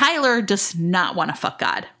Tyler does not want to fuck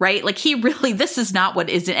God, right? Like, this is not what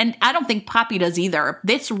is it. And I don't think Poppy does either.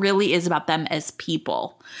 This really is about them as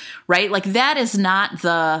people, right? Like, that is not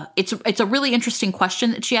it's a really interesting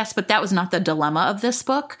question that she asked, but that was not the dilemma of this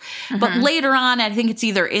book. Mm-hmm. But later on, I think it's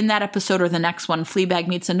either in that episode or the next one, Fleabag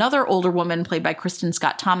meets another older woman played by Kristen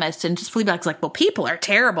Scott Thomas. And just Fleabag's like, well, people are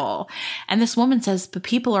terrible. And this woman says, but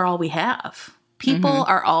people are all we have. People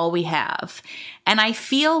are all we have. And I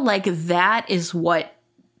feel like that is what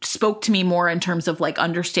spoke to me more in terms of, like,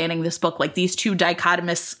 understanding this book, like these two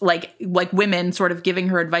dichotomous, like women sort of giving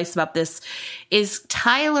her advice about this, is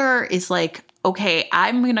Tyler is like, okay,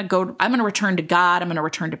 I'm going to return to God. I'm going to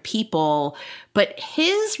return to people. But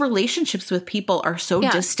his relationships with people are so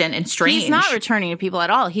distant and strange. He's not returning to people at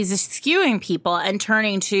all. He's eschewing people and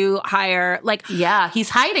turning to higher, like... Yeah, he's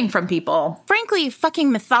hiding from people. Frankly,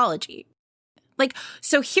 fucking mythology. Like,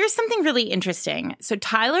 so here's something really interesting. So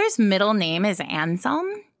Tyler's middle name is Anselm.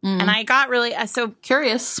 And I got really... so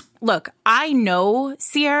curious. Look, I know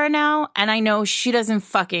Sierra now, and I know she doesn't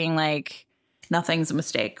fucking, like... Nothing's a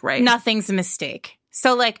mistake, right? Nothing's a mistake.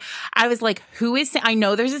 So, like, I was like, who is... I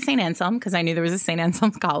know there's a St. Anselm, because I knew there was a St.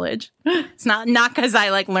 Anselm's College. It's not because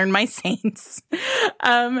I, like, learned my saints.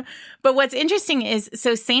 But what's interesting is,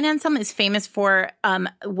 so St. Anselm is famous for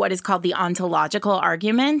what is called the ontological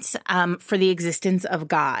argument for the existence of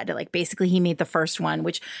God. Like, basically, he made the first one,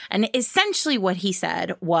 and essentially what he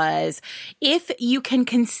said was, if you can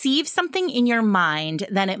conceive something in your mind,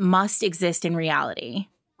 then it must exist in reality,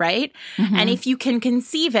 right? Mm-hmm. And if you can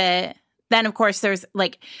conceive it... Then, of course, there's,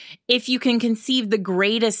 like, if you can conceive the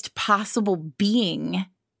greatest possible being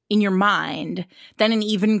in your mind, then an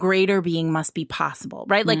even greater being must be possible,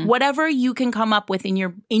 right? Like, whatever you can come up with in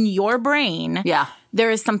your brain, there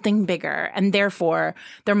is something bigger, and therefore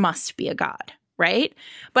there must be a God, right?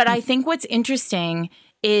 But I think what's interesting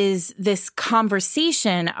is this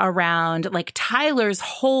conversation around, like, Tyler's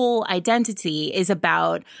whole identity is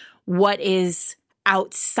about what is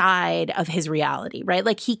outside of his reality, right?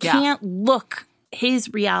 Like, he can't look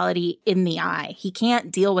his reality in the eye. He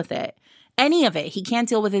can't deal with it. Any of it. He can't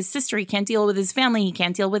deal with his sister. He can't deal with his family. He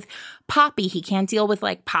can't deal with Poppy. He can't deal with,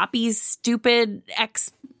 like, Poppy's stupid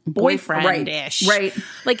ex-boyfriend-ish. Right.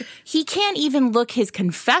 Like, he can't even look his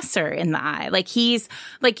confessor in the eye. Like, he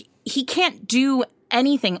can't do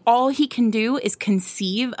anything. All he can do is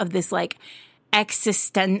conceive of this, like,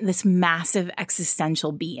 this massive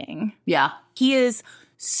existential being. Yeah. He is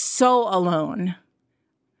so alone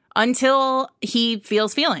until he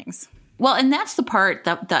feels feelings. Well, and that's the part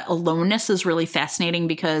that aloneness is really fascinating,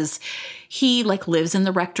 because he, like, lives in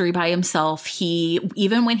the rectory by himself.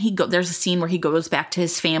 Even when there's a scene where he goes back to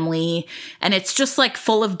his family, and it's just, like,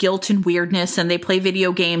 full of guilt and weirdness, and they play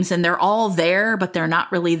video games, and they're all there, but they're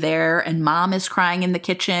not really there, and mom is crying in the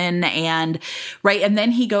kitchen, and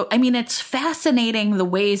then it's fascinating the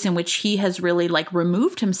ways in which he has really, like,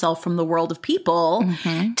 removed himself from the world of people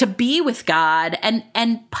to be with God,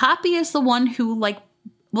 and Poppy is the one who,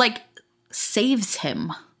 like saves him.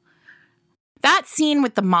 That scene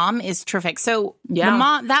with the mom is terrific. So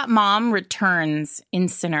that mom returns in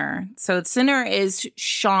Sinner. So Sinner is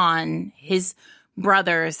Sean, his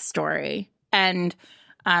brother's story. And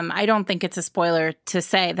I don't think it's a spoiler to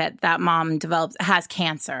say that mom has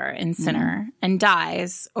cancer in Sinner and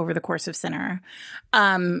dies over the course of Sinner.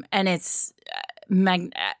 And it's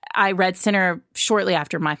I read Sinner shortly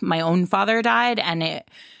after my own father died, and it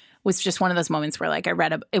was just one of those moments where, like,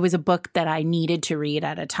 it was a book that I needed to read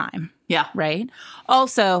at a time. Yeah. Right?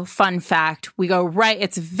 Also, fun fact,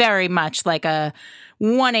 it's very much like a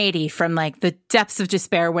 180 from, like, the depths of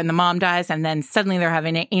despair when the mom dies, and then suddenly they're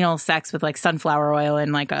having anal sex with, like, sunflower oil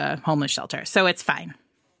in, like, a homeless shelter. So it's fine.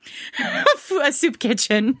 A soup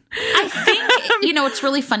kitchen. I think, it's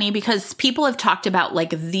really funny because people have talked about,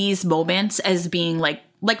 like, these moments as being, like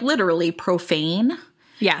literally profane.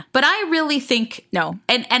 Yeah. But I really think no.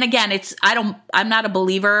 And again, I'm not a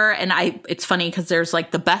believer, and it's funny because there's,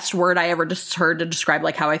 like, the best word I ever just heard to describe,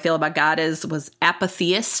 like, how I feel about God was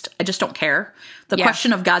apatheist. I just don't care. The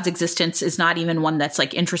question of God's existence is not even one that's,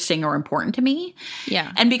 like, interesting or important to me.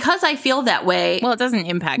 Yeah. And because I feel that way. Well, it doesn't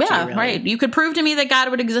impact you, really. Right. You could prove to me that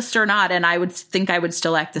God would exist or not, and I would think I would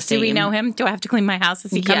still act the same. Do we know him? Do I have to clean my house?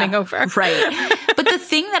 Is he coming over? Right. But the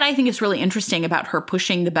thing that I think is really interesting about her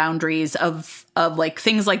pushing the boundaries of like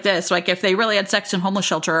things like this, like if they really had sex in homeless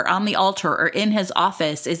shelter or on the altar or in his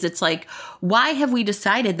office, is it's like, why have we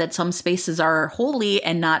decided that some spaces are holy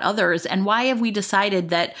and not others? And why have we decided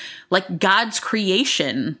that, like, God's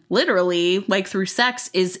creation, literally, like, through sex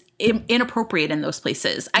is inappropriate in those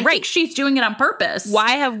places? I think she's doing it on purpose.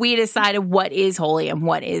 Why have we decided what is holy and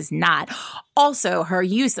what is not? Also, her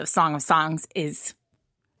use of Song of Songs is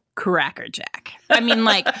crackerjack. I mean,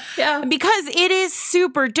 like, because it is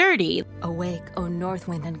super dirty. Awake, O north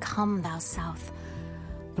wind, and come, thou south.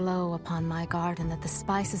 Blow upon my garden, that the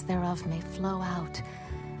spices thereof may flow out.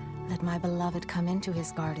 Let my beloved come into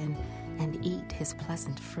his garden and eat his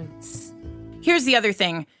pleasant fruits. Here's the other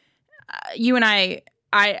thing. You and I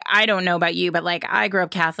don't know about you, but, like, I grew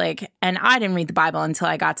up Catholic, and I didn't read the Bible until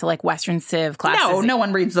I got to, like, Western Civ classes.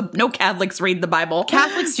 No Catholics read the Bible.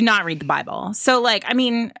 Catholics do not read the Bible. So, like, I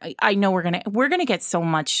mean, I know we're gonna get so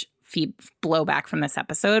much blowback from this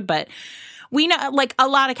episode, but we know, like, a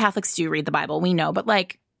lot of Catholics do read the Bible. We know, but,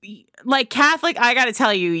 like, like Catholic, I got to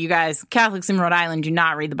tell you, you guys, Catholics in Rhode Island do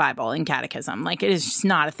not read the Bible in catechism. Like, it is just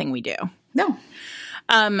not a thing we do. No.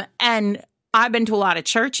 And I've been to a lot of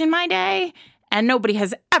church in my day, and nobody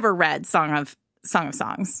has ever read Song of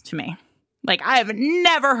Songs to me. Like, I have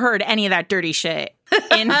never heard any of that dirty shit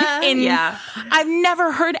Yeah. I've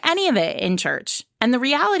never heard any of it in church. And the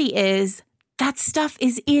reality is that stuff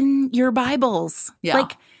is in your Bibles. Yeah.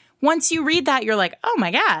 Like, once you read that, you're like, oh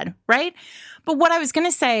my God, right? But what I was going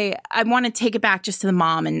to say, I want to take it back just to the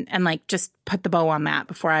mom and like just put the bow on that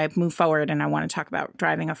before I move forward, and I want to talk about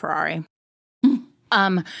driving a Ferrari.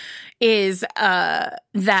 Is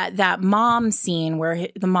that mom scene where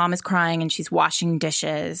the mom is crying and she's washing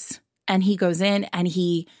dishes, and he goes in and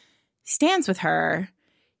he stands with her.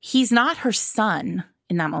 He's not her son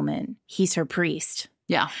in that moment. He's her priest.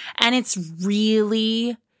 Yeah. And it's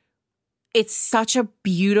such a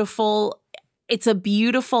beautiful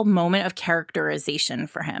moment of characterization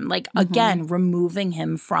for him. Like, again, removing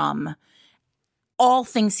him from all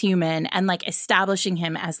things human and like establishing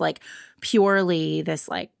him as like purely this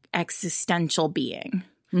like existential being.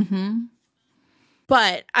 Mm-hmm.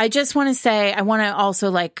 But I just want to say, I want to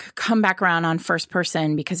also like come back around on first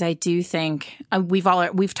person, because I do think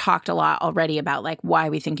we've talked a lot already about like why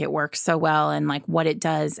we think it works so well and like what it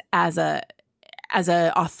does as a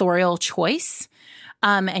authorial choice.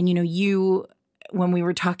 And when we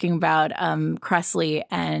were talking about Cressley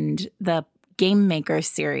and the Game Maker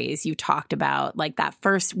series, you talked about like that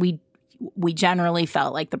first we generally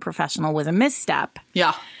felt like the professional was a misstep.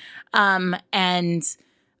 Yeah. And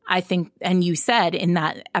I think, and you said in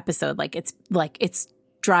that episode, it's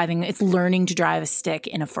learning to drive a stick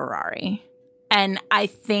in a Ferrari. And I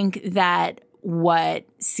think that what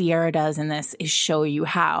Sierra does in this is show you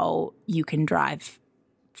how you can drive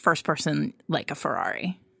first person like a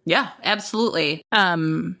Ferrari. Yeah, absolutely.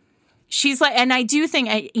 She's like, and I do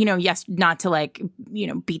think, yes, not to like,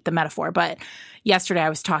 beat the metaphor, but yesterday I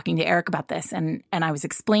was talking to Eric about this and I was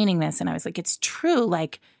explaining this and I was like, it's true.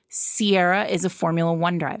 Like, Sierra is a Formula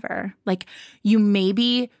One driver. Like, you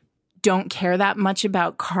maybe don't care that much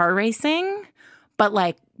about car racing, but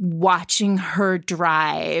like watching her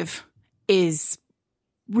drive is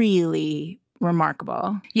really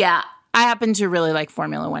remarkable. Yeah. I happen to really like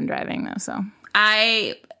Formula One driving though, so.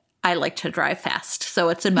 I like to drive fast, so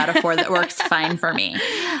it's a metaphor that works fine for me.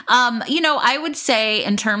 I would say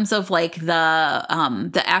in terms of like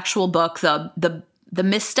the actual book, the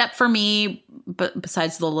misstep for me, but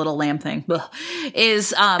besides the little lamb thing,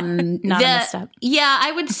 is not a misstep. Yeah,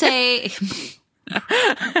 I would say.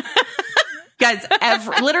 Guys,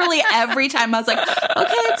 literally every time I was like,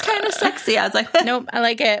 okay, it's kind of sexy. I was like, nope, I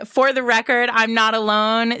like it. For the record, I'm not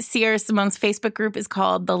alone. Sierra Simone's Facebook group is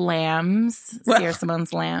called The Lambs. Sierra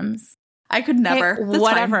Simone's Lambs. I could never. Hey,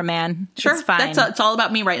 whatever, fine. Man. Sure, it's fine. It's all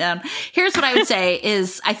about me right now. Here's what I would say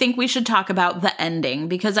is I think we should talk about the ending,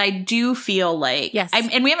 because I do feel like, yes.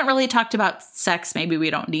 And we haven't really talked about sex. Maybe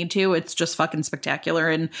we don't need to. It's just fucking spectacular.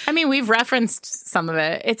 And I mean, we've referenced some of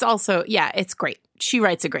it. It's also, it's great. She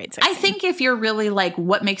writes a great sex scene. I think if you're really like,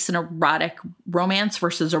 what makes an erotic romance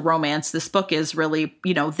versus a romance, this book is really,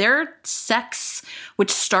 their sex,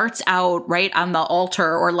 which starts out right on the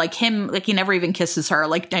altar, or like him, like he never even kisses her.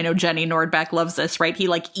 Like, I know Jenny Nordbeck loves this, right? He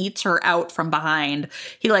like eats her out from behind.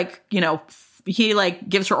 He like, he like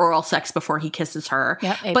gives her oral sex before he kisses her.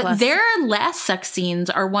 Yep, but their last sex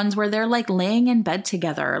scenes are ones where they're like laying in bed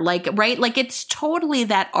together. Like, right? Like, it's totally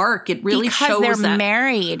that arc. It really shows they're that.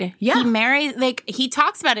 married. Yeah. He married, like, he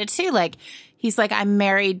talks about it too. Like, he's like, I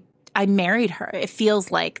married her. It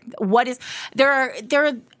feels like there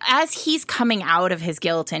are as he's coming out of his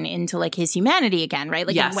guilt and into like his humanity again, right?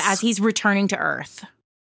 Like, yes. As he's returning to Earth,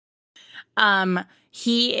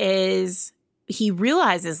 he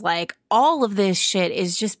realizes like all of this shit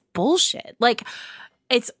is just bullshit. Like,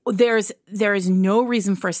 there is no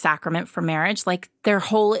reason for a sacrament for marriage. Like, their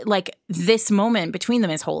whole, like, this moment between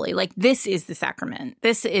them is holy. Like, this is the sacrament.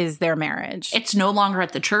 This is their marriage. It's no longer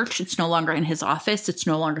at the church. It's no longer in his office. It's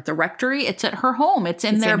no longer at the rectory. It's at her home. It's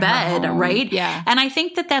in their bed, right? Yeah. And I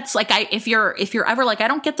think that's like, if you're ever like, I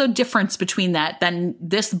don't get the difference between that, then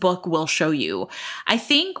this book will show you. I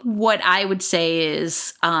think what I would say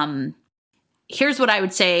is, here's what I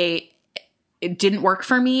would say. It didn't work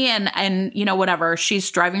for me, and whatever.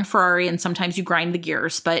 She's driving a Ferrari, and sometimes you grind the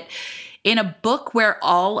gears. But in a book where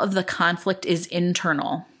all of the conflict is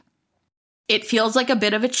internal, it feels like a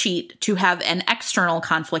bit of a cheat to have an external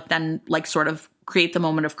conflict then like sort of create the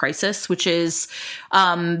moment of crisis, which is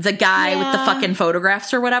the guy with the fucking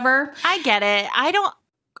photographs or whatever. I get it.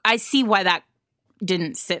 I see why that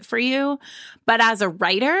didn't sit for you. But as a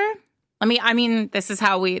writer, this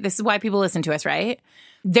is why people listen to us, right?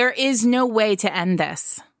 there is no way to end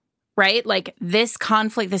this, right? Like this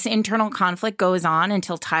conflict, this internal conflict goes on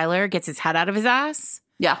until Tyler gets his head out of his ass.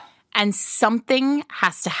 Yeah. And something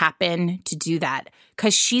has to happen to do that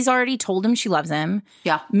because she's already told him she loves him.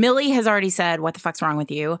 Yeah. Millie has already said, what the fuck's wrong with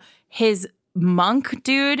you? His monk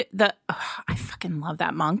dude, I fucking love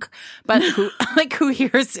that monk, but who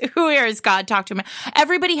hears God talk to him?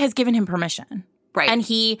 Everybody has given him permission. Right. And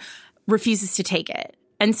he refuses to take it.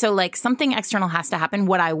 And so like something external has to happen.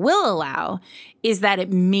 What I will allow is that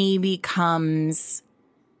it maybe comes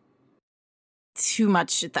too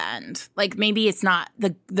much at the end. Like maybe it's not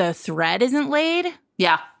the thread isn't laid.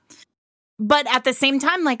 Yeah. But at the same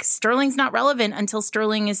time, like Sterling's not relevant until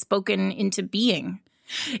Sterling is spoken into being.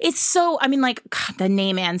 It's so, I mean, like, God, the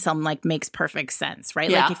name Anselm like makes perfect sense, right?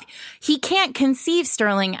 Yeah. Like if he can't conceive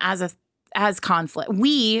Sterling as conflict.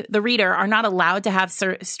 We, the reader, are not allowed to have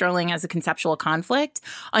Sterling as a conceptual conflict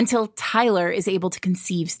until Tyler is able to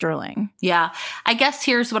conceive Sterling. Yeah. I guess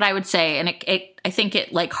here's what I would say. And I think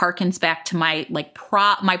it like harkens back to my like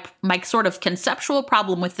my sort of conceptual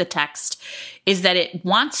problem with the text is that it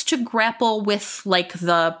wants to grapple with like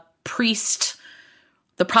the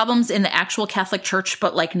problems in the actual Catholic Church,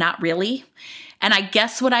 but like not really. And I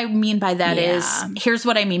guess what I mean by that is, here's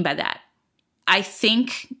what I mean by that. I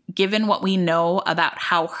think given what we know about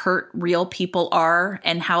how hurt real people are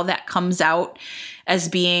and how that comes out as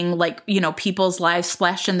being like, you know, people's lives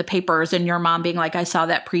splashed in the papers and your mom being like, I saw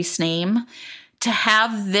that priest's name, to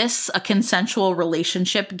have this, a consensual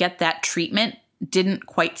relationship, get that treatment didn't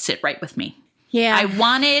quite sit right with me. Yeah. I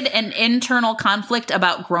wanted an internal conflict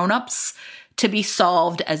about grownups to be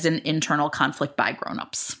solved as an internal conflict by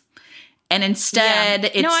grownups. And instead,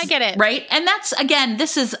 it's... No, I get it. Right? And that's, again,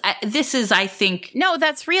 this is, I think... No,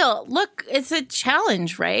 that's real. Look, it's a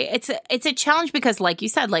challenge, right? It's a challenge because, like you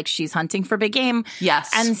said, like, she's hunting for big game.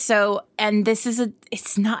 Yes. And this is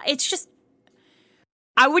it's just...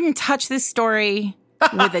 I wouldn't touch this story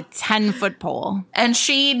with a 10-foot pole. And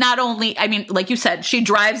she not only... I mean, like you said, she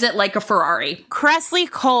drives it like a Ferrari. Cressley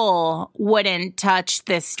Cole wouldn't touch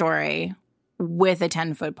this story with a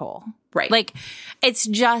 10-foot pole. Right. Like, it's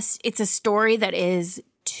a story that is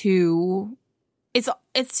too,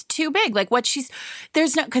 it's too big. Like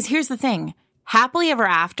because here's the thing. Happily ever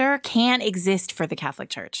after can't exist for the Catholic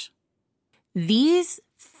Church. These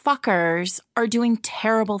fuckers are doing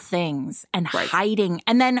terrible things and hiding.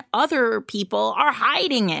 And then other people are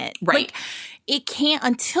hiding it. Right. Like, it can't,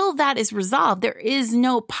 until that is resolved, there is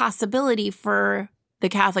no possibility for the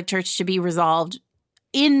Catholic Church to be resolved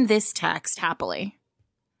in this text happily.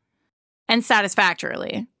 And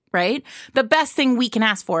satisfactorily, right? The best thing we can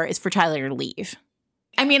ask for is for Tyler to leave.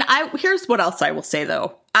 I mean, here's what else I will say,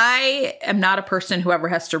 though. I am not a person who ever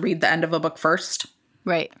has to read the end of a book first.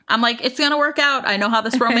 Right. I'm like, it's going to work out. I know how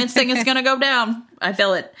this romance thing is going to go down. I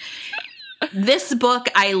feel it. This book,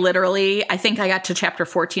 I think I got to chapter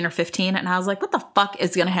 14 or 15, and I was like, what the fuck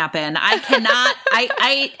is going to happen? I cannot,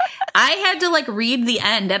 I had to, like, read the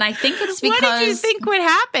end, and I think it's because... What did you think would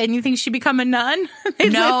happen? You think she'd become a nun?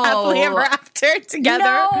 They'd live happily ever after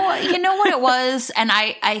together? No, you know what it was? And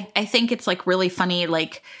I think it's, like, really funny,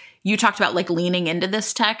 like, you talked about, like, leaning into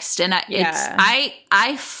this text, and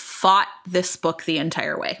I fought this book the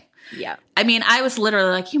entire way. Yeah. I mean, I was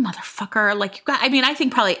literally like, you motherfucker. Like, I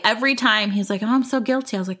think probably every time he's like, oh, I'm so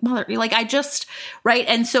guilty. I was like, right.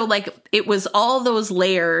 And so like, it was all those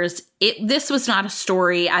layers. This was not a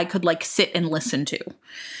story I could like sit and listen to.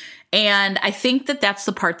 And I think that that's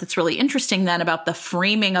the part that's really interesting then about the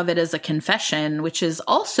framing of it as a confession, which is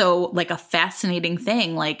also like a fascinating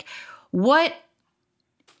thing. Like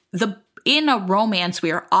in a romance,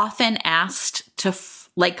 we are often asked to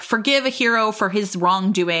like forgive a hero for his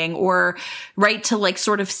wrongdoing, or right to like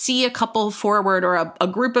sort of see a couple forward or a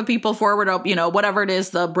group of people forward, or, you know, whatever it is,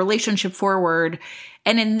 the relationship forward.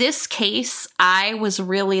 And in this case, I was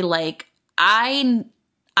really like, I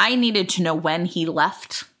needed to know when he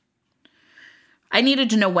left.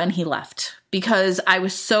 Because I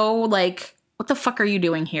was so like, what the fuck are you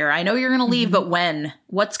doing here? I know you're going to leave, but when?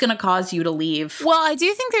 What's going to cause you to leave? Well, I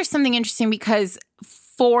do think there's something interesting because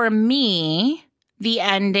for me, the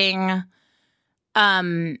ending,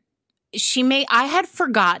 I had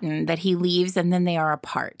forgotten that he leaves and then they are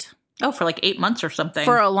apart. Oh, for like 8 months or something.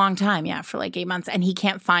 For a long time, yeah, for like 8 months. And he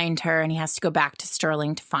can't find her and he has to go back to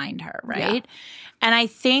Sterling to find her, right? Yeah. And I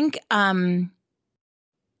think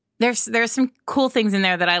there's some cool things in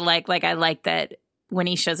there that I like. Like, I like that when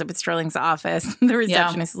he shows up at Sterling's office, the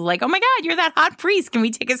receptionist is like, "Oh my God, you're that hot priest. Can we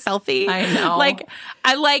take a selfie?" I know.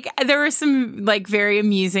 There were some like very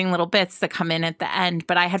amusing little bits that come in at the end,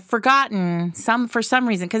 but I had forgotten for some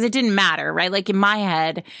reason, because it didn't matter, right? Like in my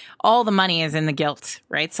head, all the money is in the guilt,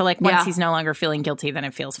 right? So like once he's no longer feeling guilty, then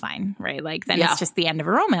it feels fine, right? Like then it's just the end of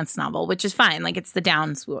a romance novel, which is fine. Like it's the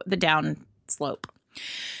down slope.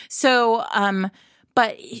 So,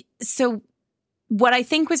 what I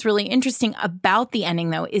think was really interesting about the ending,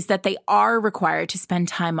 though, is that they are required to spend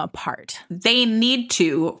time apart. They need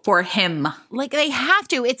to for him. Like, they have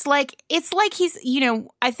to. It's like he's,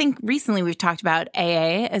 I think recently we've talked about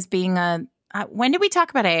AA as being when did we talk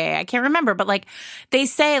about AA? I can't remember. But, like, they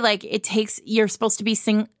say, like, you're supposed to be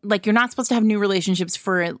you're not supposed to have new relationships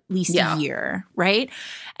for at least a year, right?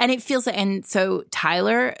 And it feels, and so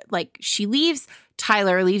Tyler, like, she leaves.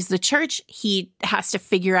 Tyler leaves the church. He has to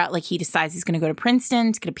figure out, like, he decides he's going to go to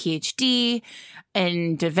Princeton to get a PhD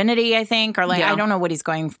in divinity, I think, or like, I don't know what he's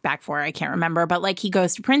going back for. I can't remember. But like, he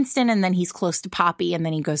goes to Princeton and then he's close to Poppy and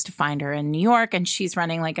then he goes to find her in New York and she's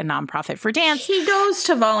running like a nonprofit for dance. He goes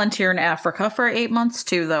to volunteer in Africa for 8 months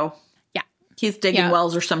too, though. He's digging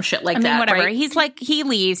wells or some shit like that. Whatever. Right? He's like, he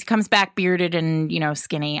leaves, comes back bearded and,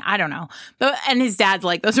 skinny. I don't know. And his dad's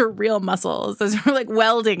like, those are real muscles. Those are like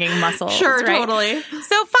well digging muscles. Sure, right? totally.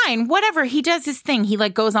 So fine, whatever. He does his thing. He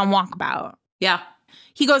like goes on walkabout. Yeah.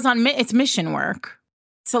 He goes on, it's mission work.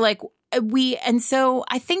 So like so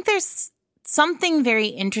I think there's something very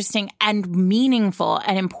interesting and meaningful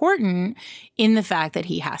and important in the fact that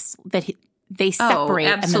they separate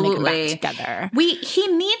and then they come back together. He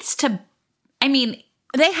needs to. I mean,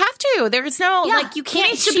 they have to. There's no, like, you can't.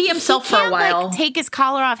 He needs to be himself for a while. Like, take his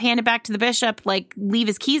collar off, hand it back to the bishop, like, leave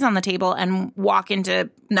his keys on the table and walk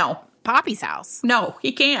into Poppy's house. No,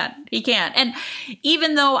 he can't. He can't. And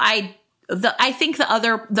even though I think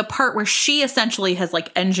the part where she essentially has,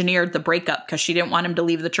 like, engineered the breakup because she didn't want him to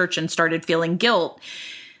leave the church and started feeling guilt,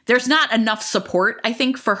 there's not enough support, I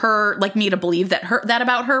think, for her, like me, to believe that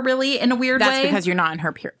about her really in a weird way. That's because you're not in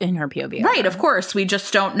her POV. Right, of course. We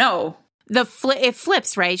just don't know. It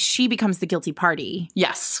flips, right? She becomes the guilty party.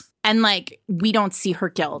 Yes. And, like, we don't see her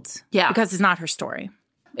guilt. Yeah. Because it's not her story.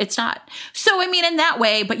 It's not. So, I mean, in that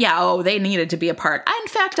way, but they needed to be apart. In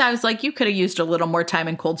fact, I was like, you could have used a little more time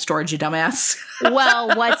in cold storage, you dumbass.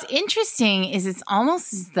 Well, what's interesting is it's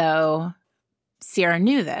almost as though Sierra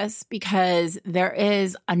knew this because there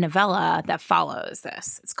is a novella that follows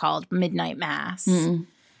this. It's called Midnight Mass. Mm.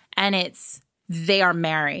 And they are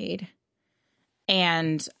married.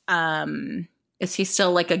 And is he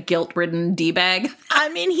still like a guilt-ridden D-bag? I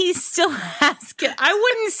mean, he still has I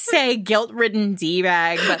wouldn't say guilt-ridden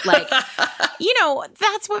D-bag, but like,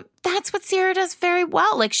 that's what Sierra does very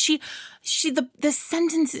well. Like the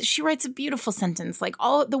sentences, she writes a beautiful sentence. Like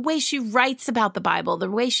all the way she writes about the Bible,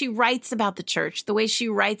 the way she writes about the church, the way she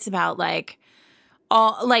writes about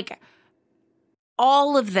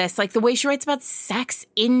all of this, like the way she writes about sex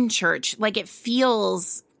in church, like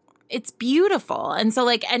it's beautiful. And so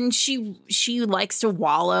like, and she likes to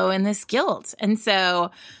wallow in this guilt. And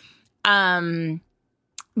so,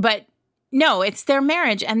 but no, it's their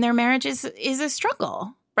marriage, and their marriage is a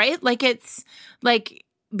struggle, right? Like it's like,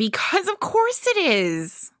 because of course it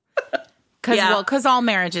is. Because all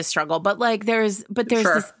marriages struggle, but like there's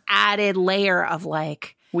this added layer of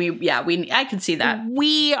like, I can see that.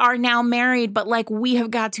 We are now married, but like we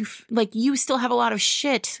have got to, like, you still have a lot of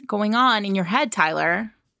shit going on in your head,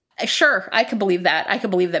 Tyler. Sure, I could believe that. I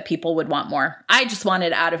could believe that people would want more. I just want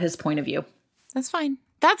it out of his point of view. That's fine.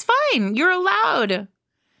 That's fine. You're allowed.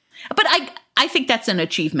 But I think that's an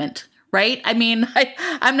achievement, right? I mean,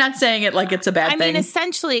 I'm not saying it like it's a bad thing. I mean,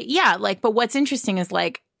 essentially, yeah. Like, but what's interesting is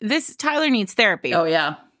like Tyler needs therapy. Oh,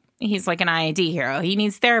 yeah. He's like an IAD hero. He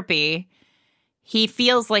needs therapy. He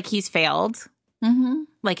feels like he's failed. Mm-hmm.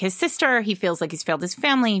 Like his sister, he feels like he's failed his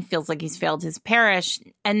family. He feels like he's failed his parish.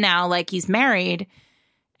 And now, like, he's married.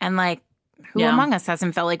 And, like, who among us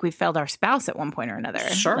hasn't felt like we failed our spouse at one point or another?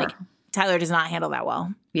 Sure. Like, Tyler does not handle that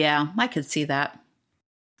well. Yeah, I could see that.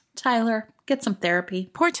 Tyler, get some therapy.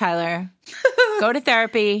 Poor Tyler. Go to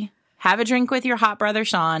therapy. Have a drink with your hot brother,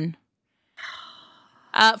 Sean.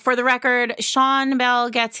 For the record, Sean Bell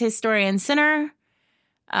gets his story in Sinner.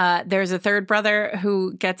 There's a third brother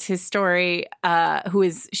who gets his story,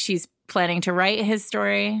 she's planning to write his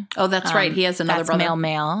story. Oh, that's right. He has another brother.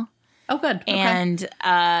 Male. Oh, good. Okay. And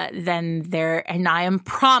then I am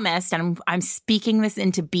promised, and I'm speaking this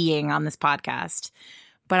into being on this podcast,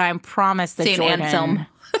 but I'm promised that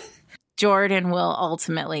Jordan will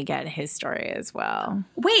ultimately get his story as well.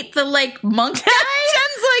 Wait, the like monk guy?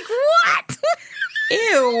 Jen's like, what?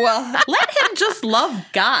 Ew. Let him just love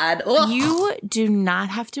God. Ugh. You do not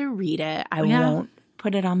have to read it. I won't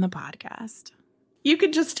put it on the podcast. You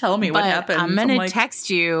could just tell me what happens. I'm going to text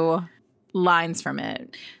you lines from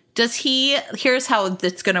it. Here's how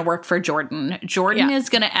that's going to work for Jordan. Jordan is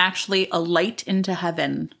going to actually alight into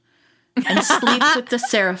heaven and sleep with the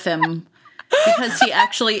seraphim because he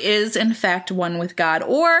actually is, in fact, one with God.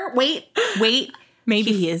 Or, wait.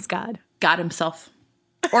 Maybe he is God. God himself.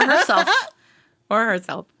 Or herself. Or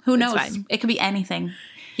herself. Who knows? It could be anything.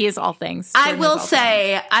 He is all things. I will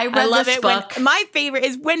say, I read this book. My favorite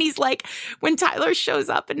is when Tyler shows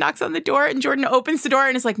up and knocks on the door and Jordan opens the door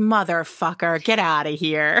and is like, motherfucker, get out of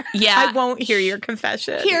here. Yeah. I won't hear your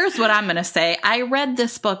confession. Here's what I'm going to say. I read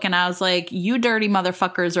this book and I was like, you dirty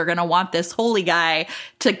motherfuckers are going to want this holy guy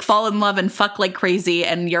to fall in love and fuck like crazy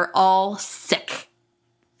and you're all sick.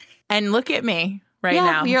 And look at me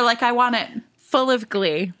now. You're like, I want it. Full of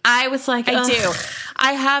glee. I was like, I do.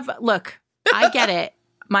 I get it.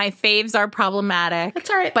 My faves are problematic. That's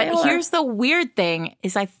all right. But here's the weird thing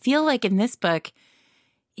is I feel like in this book,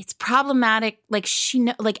 it's problematic. Like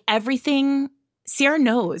everything Sierra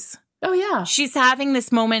knows. Oh, yeah. She's having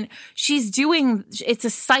this moment. It's a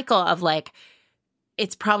cycle of like,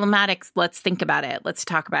 it's problematic. Let's think about it. Let's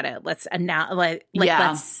talk about it. Let's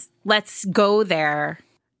go there.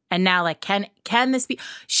 And now, like, can this be?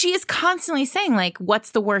 She is constantly saying, like,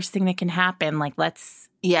 what's the worst thing that can happen? Like, let's.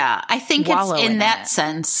 Yeah, I think it's in that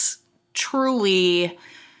sense truly,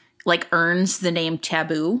 like, earns the name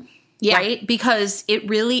taboo, right? Because it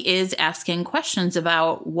really is asking questions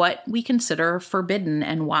about what we consider forbidden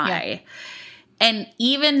and why. Yeah. And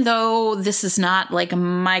even though this is not, like,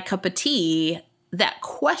 my cup of tea, that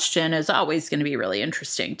question is always going to be really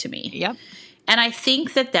interesting to me. Yep. And I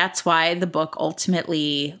think that that's why the book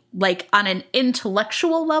ultimately, like on an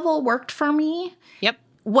intellectual level, worked for me. Yep.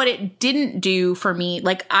 What it didn't do for me,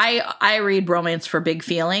 like I read romance for big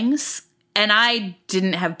feelings, and I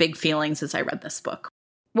didn't have big feelings as I read this book.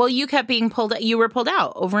 Well, you kept being pulled. You were pulled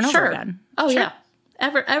out over and over again. Oh, sure. Yeah.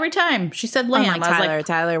 Every time she said lamb. Unlike Tyler.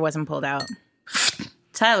 Tyler wasn't pulled out.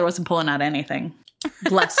 Tyler wasn't pulling out anything.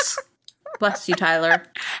 Bless you, Tyler.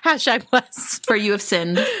 # bless. For you have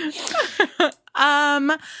sinned.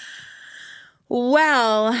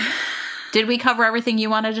 Well, did we cover everything you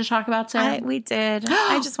wanted to talk about, Sarah? We did.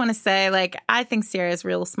 I just want to say, like, I think Sarah's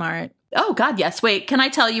real smart. Oh, God, yes. Wait, can I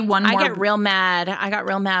tell you one more? I got real mad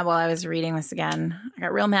while I was reading this again. I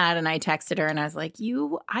got real mad and I texted her and I was like,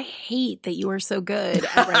 I hate that you are so good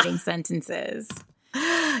at writing sentences.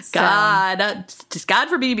 God, just God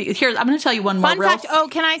forbid. Here, I'm going to tell you one more. Fun fact. Oh,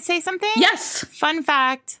 can I say something? Yes. Fun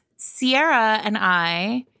fact. Sierra and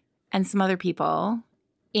I and some other people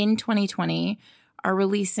in 2020 are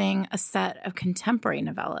releasing a set of contemporary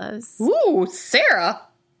novellas. Ooh, Sarah.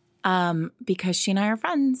 Because she and I are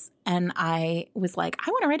friends. And I was like, I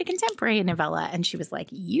want to write a contemporary novella. And she was like,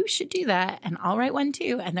 you should do that. And I'll write one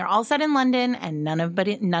too. And they're all set in London and none of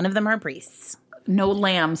them are priests. No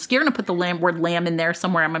lambs. You're going to put the word lamb in there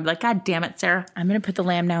somewhere. I'm going to be like, God damn it, Sarah. I'm going to put the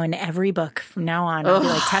lamb now in every book from now on. I'll be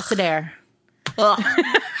like, Tessa Dare.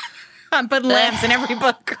 I'm putting lambs in every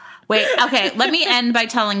book. Wait, okay. Let me end by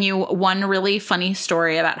telling you one really funny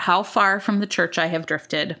story about how far from the church I have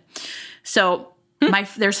drifted. So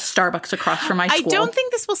there's a Starbucks across from my school. I don't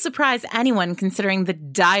think this will surprise anyone considering the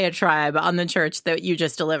diatribe on the church that you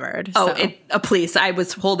just delivered. Oh, please. I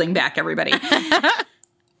was holding back, everybody.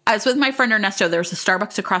 I was with my friend Ernesto. There was a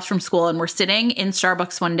Starbucks across from school, and we're sitting in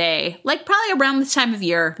Starbucks one day, like probably around this time of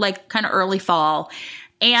year, like kind of early fall.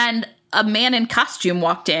 And a man in costume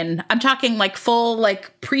walked in. I'm talking like full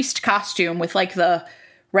like priest costume with like the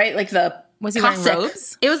Was he wearing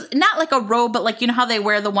robes? It was not like a robe, but like, you know how they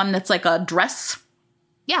wear the one that's like a dress?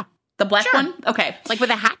 Yeah. The black one? Okay. Like with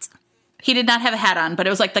a hat? He did not have a hat on, but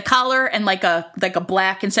it was like the collar and like a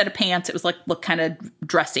black instead of pants. It was like look kind of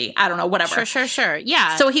dressy. I don't know, whatever. Sure.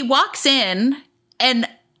 Yeah. So he walks in and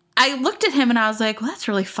I looked at him and I was like, well, that's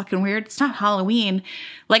really fucking weird. It's not Halloween.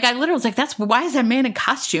 Like I literally was like, why is that man in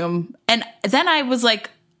costume? And then I was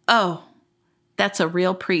like, oh, that's a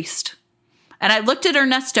real priest. And I looked at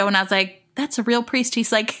Ernesto and I was like, that's a real priest.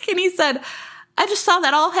 He's like, and he said, I just saw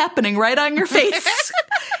that all happening right on your face.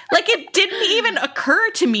 Like it didn't even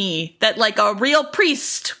occur to me that like a real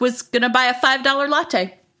priest was going to buy a $5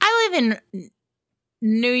 latte. I live in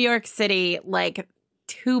New York City, like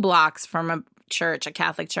 2 blocks from a church, a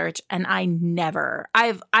Catholic church, and I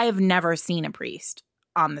have never seen a priest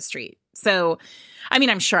on the street. So, I mean,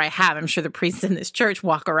 I'm sure I have. I'm sure the priests in this church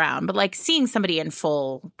walk around, but like seeing somebody in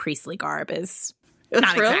full priestly garb is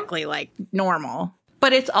not exactly like normal.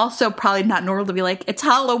 But it's also probably not normal to be like, it's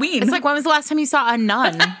Halloween. It's like, when was the last time you saw a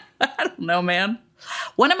nun? I don't know, man.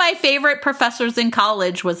 One of my favorite professors in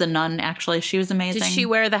college was a nun, actually. She was amazing. Did she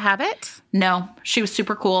wear the habit? No, she was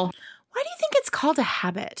super cool. Why do you think it's called a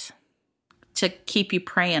habit? To keep you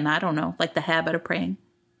praying. I don't know, like the habit of praying.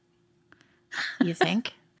 You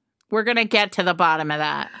think? We're going to get to the bottom of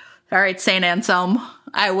that. All right, St. Anselm.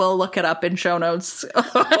 I will look it up in show notes.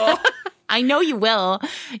 I know you will.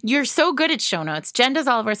 You're so good at show notes. Jen does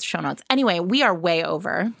all of our show notes. Anyway, we are way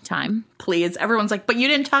over time. Please. Everyone's like, but you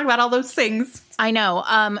didn't talk about all those things. I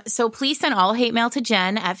know. So please send all hate mail to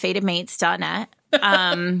Jen at fatedmates.net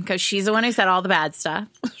because she's the one who said all the bad stuff.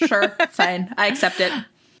 Sure. Fine. I accept it.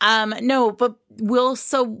 No, but we'll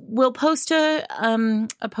post a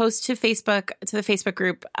post to Facebook, to the Facebook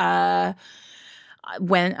group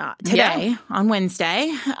today on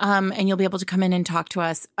Wednesday, and you'll be able to come in and talk to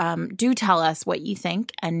us. Do tell us what you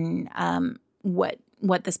think and what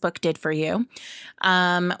this book did for you.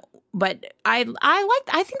 But I think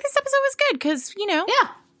this episode was good because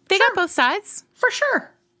they got both sides for sure.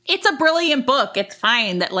 It's a brilliant book. It's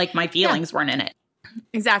fine that like my feelings weren't in it.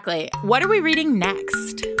 Exactly. What are we reading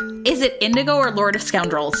next? Is it Indigo or Lord of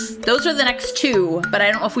Scoundrels? Those are the next two, but I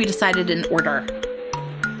don't know if we decided in order.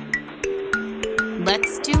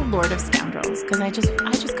 Let's do Lord of Scoundrels because I just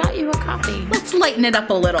got you a copy. Let's lighten it up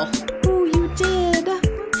a little. Oh, you did.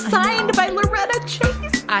 Signed by Loretta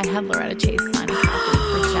Chase. I had Loretta Chase sign a copy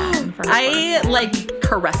for Jen. For I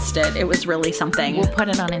caressed it. It was really something. We'll put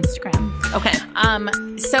it on Instagram. Okay.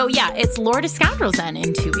 So yeah, it's Lord of Scoundrels then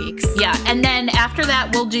in 2 weeks. Yeah, and then after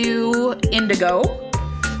that we'll do Indigo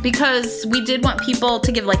because we did want people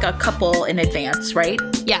to give like a couple in advance, right?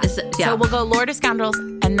 Yeah. So we'll go Lord of Scoundrels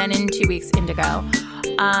and then in 2 weeks Indigo.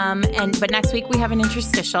 But next week we have an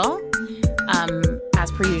interstitial,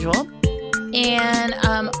 as per usual. And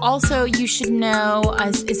also, you should know,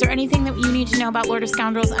 is there anything that you need to know about Lord of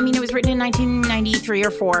Scoundrels? I mean, it was written in 1993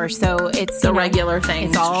 or 4, so it's the regular things.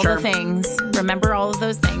 It's all the things. Remember all of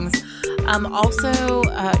those things. Also,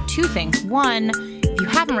 2 things. One, if you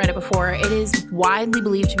haven't read it before, it is widely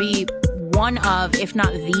believed to be one of, if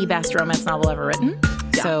not the best romance novel ever written.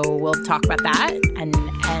 Yeah. So we'll talk about that and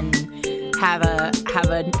have a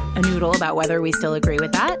noodle about whether we still agree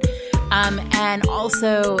with that. And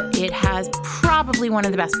also, it has probably one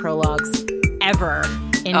of the best prologues ever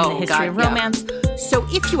in the history of romance. Yeah. So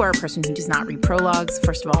if you are a person who does not read prologues,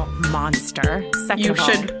 first of all, monster. Second of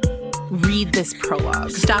all, read this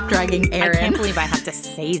prologue. Stop dragging Aaron. I can't believe I have to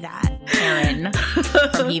say that, Aaron,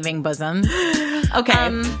 from Heaving Bosoms.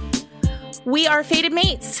 Okay. We are Fated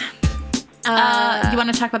Mates. You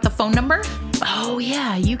want to talk about the phone number? Oh,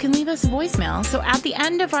 yeah. You can leave us a voicemail. So at the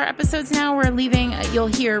end of our episodes now, we're leaving, you'll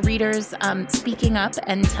hear readers speaking up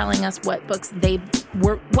and telling us what books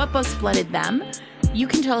blooded them. You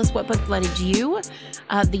can tell us what book blooded you.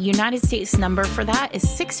 The United States number for that is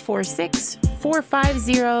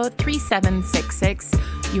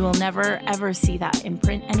 646-450-3766. You will never, ever see that in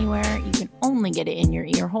print anywhere. You can only get it in your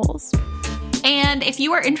ear holes. And if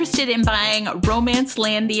you are interested in buying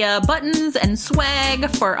Romancelandia buttons and swag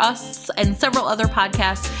for us and several other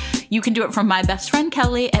podcasts, you can do it from my best friend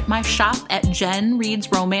Kelly at my shop at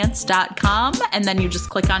jenreadsromance.com. And then you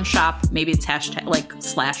just click on shop. Maybe it's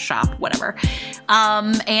 /shop, whatever. I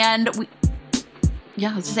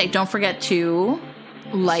was to say, don't forget to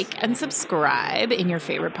like and subscribe in your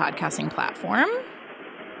favorite podcasting platform.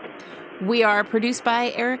 We are produced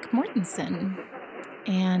by Eric Mortensen.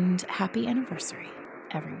 And happy anniversary,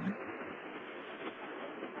 everyone.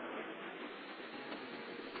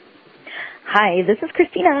 Hi, this is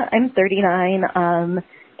Christina. I'm 39,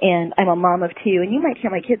 and I'm a mom of 2, and you might hear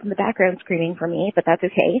my kids in the background screaming for me, but that's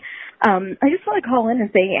okay. I just want to call in and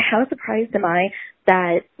say how surprised am I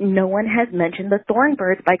that no one has mentioned The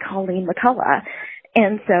Thornbirds by Colleen McCullough.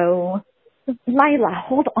 And so, Lila,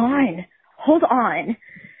 hold on.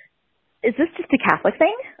 Is this just a Catholic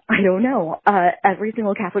thing? I don't know. Every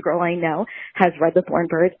single Catholic girl I know has read The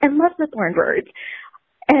Thornbirds and loves The Thornbirds.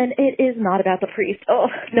 And it is not about the priest.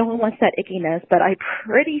 Oh, no one wants that ickiness, but I'm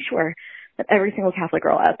pretty sure that every single Catholic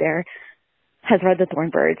girl out there has read The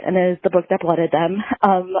Thornbirds and is the book that blooded them.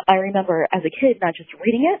 I remember as a kid not just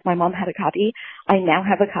reading it. My mom had a copy. I now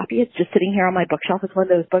have a copy. It's just sitting here on my bookshelf. It's one of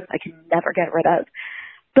those books I can never get rid of.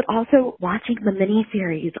 But also watching the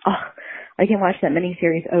miniseries. Oh, I can watch that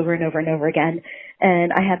miniseries over and over and over again.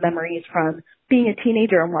 And I have memories from being a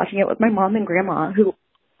teenager and watching it with my mom and grandma, who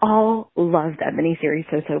all loved that miniseries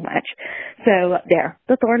so much. So there,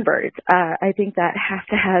 The Thornbirds. I think that has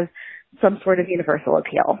to have some sort of universal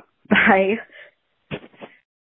appeal. Bye.